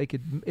could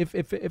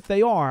if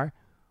they are,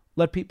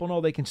 let people know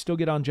they can still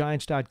get on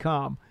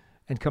Giants.com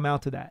and come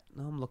out to that.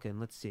 I'm looking.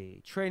 Let's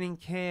see. Training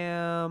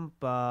camp,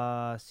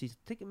 season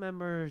ticket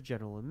members,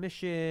 general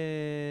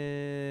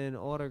admission,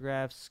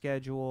 autograph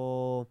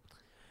schedule.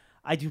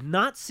 I do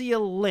not see a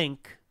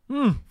link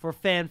for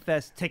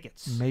FanFest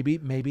tickets.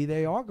 Maybe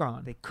they are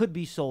gone. They could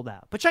be sold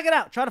out. But check it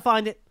out. Try to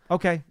find it.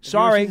 Okay. If you're a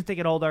Sorry. season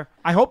ticket holder.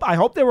 I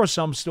hope there were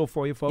some still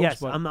for you folks. Yes,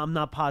 but I'm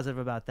not positive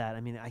about that.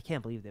 I mean, I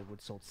can't believe they would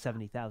have sold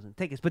 70,000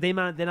 tickets, but they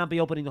might not be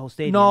opening the whole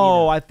stadium.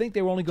 No, either. I think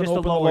they were only going to Just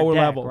open the the lower lower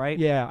deck, level, right?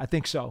 Yeah, I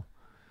think so.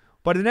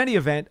 But in any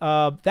event,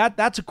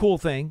 that's a cool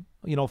thing,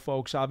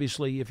 folks.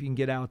 Obviously, if you can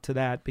get out to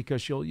that,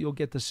 because you'll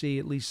get to see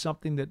at least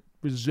something that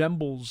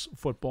resembles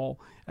football,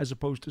 as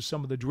opposed to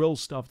some of the drill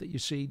stuff that you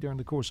see during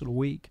the course of the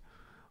week.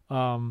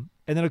 And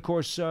then, of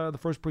course, the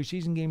first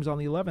preseason game is on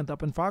the 11th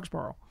up in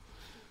Foxborough.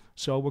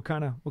 So we're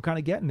kind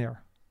of getting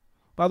there.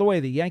 By the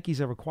way, the Yankees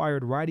have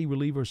acquired righty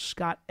reliever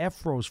Scott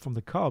Effross from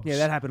the Cubs. Yeah,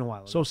 that happened a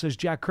while ago. So says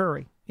Jack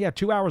Curry. Yeah,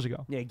 2 hours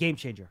ago. Yeah, game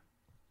changer.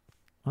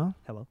 Huh?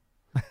 Hello.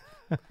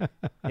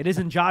 It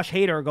isn't Josh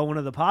Hader going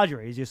to the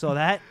Padres. You saw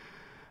that?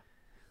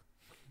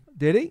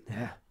 Did he?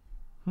 Yeah.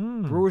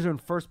 Brewers are in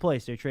first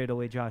place. They traded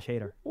away Josh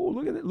Hader. Oh,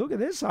 look at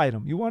this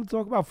item. You want to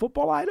talk about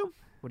football item?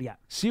 What do you got?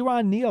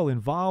 Ciron Neal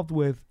involved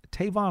with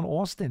Tavon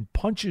Austin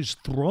punches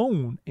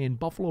thrown in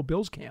Buffalo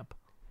Bills camp.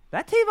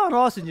 That Tavon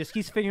Austin just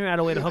keeps figuring out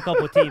a way to hook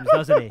up with teams,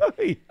 doesn't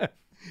he?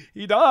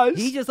 He does.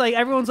 He just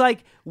everyone's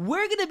like,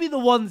 we're going to be the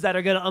ones that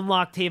are going to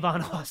unlock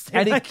Tavon Austin.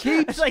 And he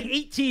it's like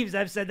 8 teams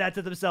have said that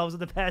to themselves in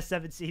the past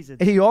 7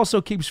 seasons. He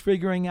also keeps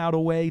figuring out a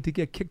way to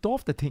get kicked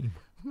off the team.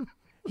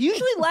 He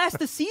usually lasts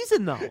the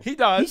season, though. He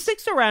does. He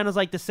sticks around as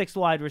like the 6th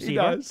wide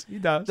receiver. He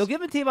does. So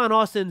given Tavon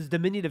Austin's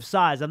diminutive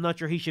size, I'm not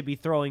sure he should be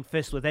throwing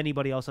fists with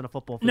anybody else on a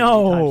football field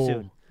anytime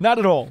soon. Not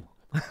at all.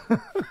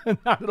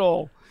 Not at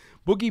all.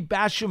 Boogie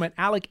Basham and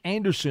Alec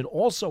Anderson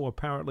also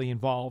apparently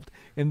involved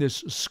in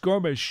this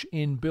skirmish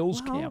in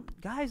Bills camp.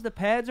 Guys, the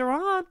pads are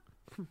on.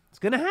 It's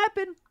going to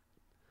happen.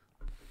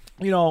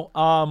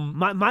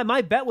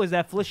 My bet was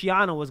that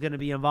Feliciano was going to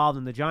be involved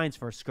in the Giants'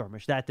 first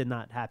skirmish. That did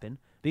not happen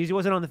because he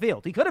wasn't on the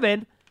field. He could have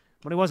been,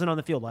 but he wasn't on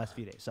the field the last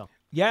few days. So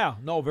yeah,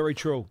 no, very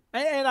true.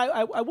 And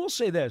I will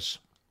say this.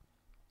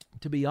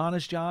 To be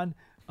honest, John,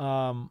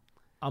 I'm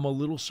a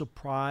little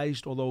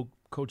surprised, although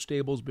Coach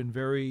Stable's been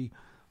very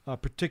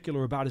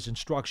particular about his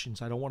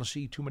instructions. I don't want to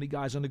see too many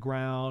guys on the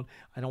ground.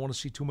 I don't want to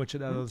see too much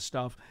of that other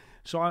stuff.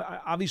 So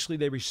obviously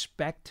they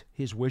respect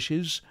his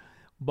wishes,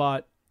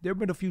 but there have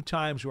been a few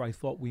times where I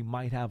thought we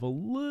might have a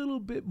little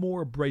bit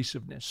more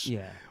abrasiveness.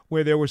 Yeah.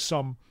 Where there was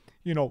some,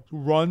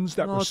 runs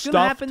that were it's stuffed.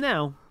 going to happen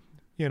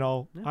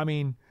now. I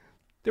mean,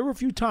 there were a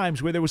few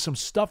times where there was some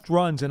stuffed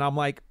runs, and I'm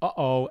like,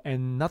 uh-oh,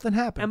 and nothing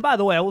happened. And by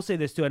the way, I will say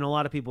this, too. I know a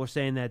lot of people are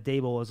saying that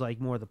Dable is like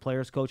more of the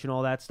players' coach and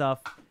all that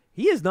stuff.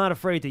 He is not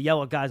afraid to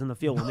yell at guys on the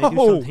field when they do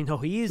something. No,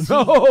 he is.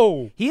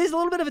 He is a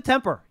little bit of a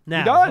temper now.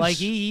 He does.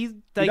 Like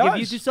if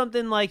you do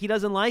something like he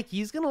doesn't like,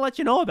 he's gonna let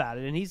you know about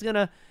it, and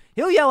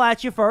he'll yell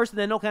at you first, and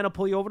then he'll kind of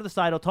pull you over to the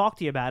side. He'll talk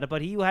to you about it,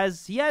 but he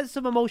has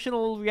some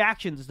emotional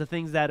reactions to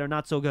things that are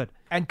not so good.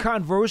 And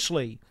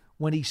conversely,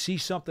 when he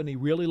sees something he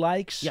really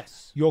likes,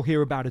 yes, you'll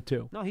hear about it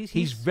too. No,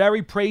 he's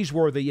very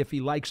praiseworthy if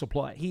he likes a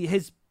play.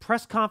 His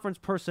press conference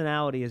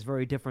personality is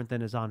very different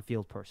than his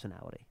on-field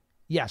personality.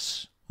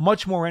 Yes.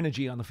 Much more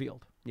energy on the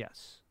field.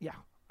 Yes. Yeah,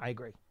 I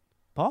agree.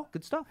 Paul,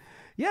 good stuff.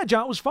 Yeah,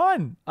 John, it was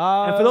fun.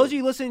 And for those of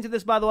you listening to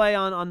this, by the way,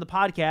 on the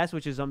podcast,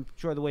 which is I'm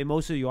sure the way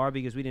most of you are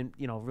because we didn't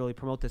really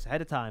promote this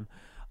ahead of time,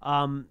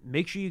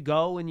 make sure you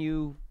go and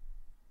you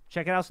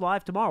Check it out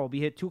live tomorrow. We'll be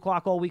here at 2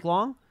 o'clock all week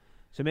long.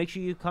 So make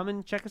sure you come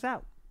and check us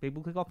out. Big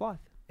Blue Kickoff Live.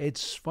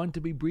 It's fun to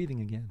be breathing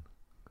again.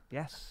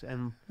 Yes,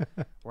 and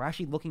we're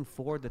actually looking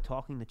forward to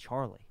talking to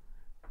Charlie.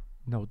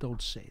 No,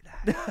 don't say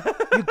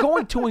that. You're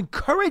going to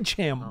encourage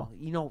him.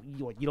 You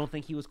don't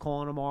think he was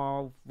calling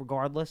tomorrow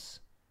regardless?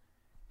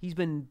 He's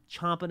been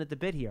chomping at the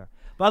bit here.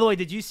 By the way,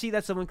 did you see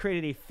that someone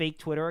created a fake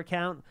Twitter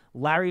account?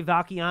 Larry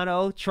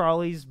Vacchiano,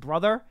 Charlie's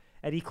brother,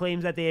 and he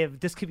claims that they have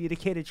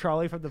discommunicated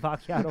Charlie from the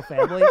Vacchiano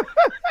family.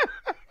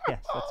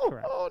 Yes, that's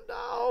correct. Oh,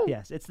 no.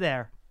 Yes, it's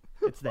there.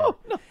 It's there. Oh,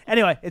 no.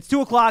 Anyway, it's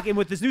 2 o'clock, and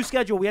with this new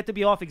schedule, we have to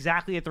be off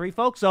exactly at 3,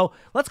 folks. So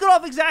let's get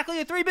off exactly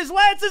at 3. Biz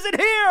Lance isn't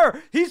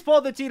here. He's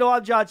Paul Dottino.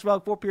 I'm John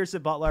Schmelk for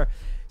Pearson Butler.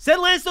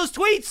 Send Lance those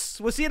tweets.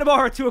 We'll see you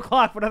tomorrow at 2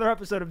 o'clock for another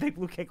episode of Big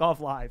Blue Kickoff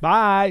Live.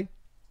 Bye.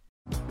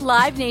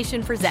 Live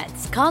Nation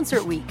presents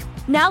Concert Week.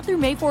 Now through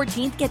May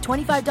 14th, get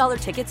 $25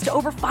 tickets to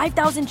over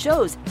 5,000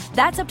 shows.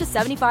 That's up to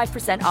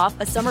 75% off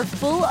a summer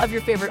full of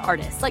your favorite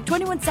artists like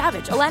 21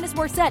 Savage, Alanis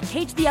Morissette,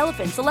 Cage the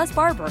Elephant, Celeste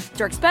Barber,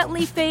 Dierks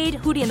Bentley, Fade,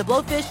 Hootie and the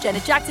Blowfish,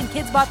 Janet Jackson,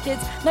 Kids Bop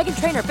Kids, Meghan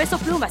Trainor, Peso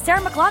Pluma,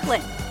 Sarah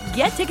McLachlan.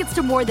 Get tickets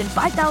to more than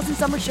 5,000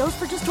 summer shows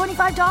for just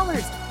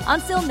 $25.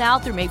 Until now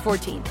through May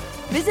 14th.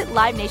 Visit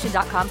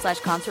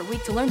LiveNation.com/Concert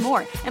Week to learn more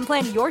and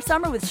plan your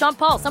summer with Sean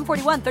Paul, Sum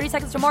 41, 30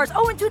 Seconds to Mars,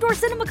 and Two Door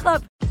Cinema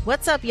Club.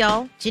 What's up,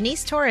 y'all?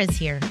 Janice Torres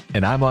here.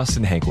 And I'm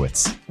Austin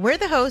Hankwitz. We're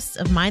the hosts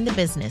of Mind the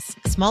Business,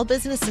 Small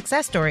Business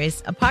Success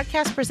Stories, a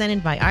podcast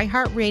presented by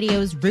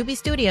iHeartRadio's Ruby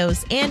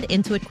Studios and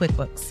Intuit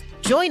QuickBooks.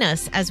 Join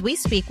us as we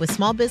speak with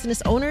small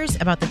business owners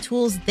about the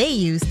tools they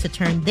use to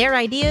turn their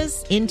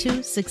ideas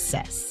into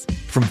success.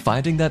 From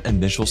finding that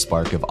initial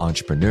spark of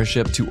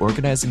entrepreneurship to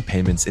organizing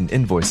payments and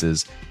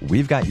invoices,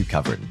 we've got you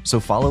covered. So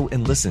follow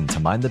and listen to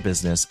Mind the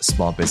Business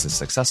Small Business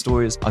Success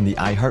Stories on the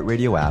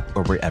iHeartRadio app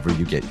or wherever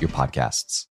you get your podcasts.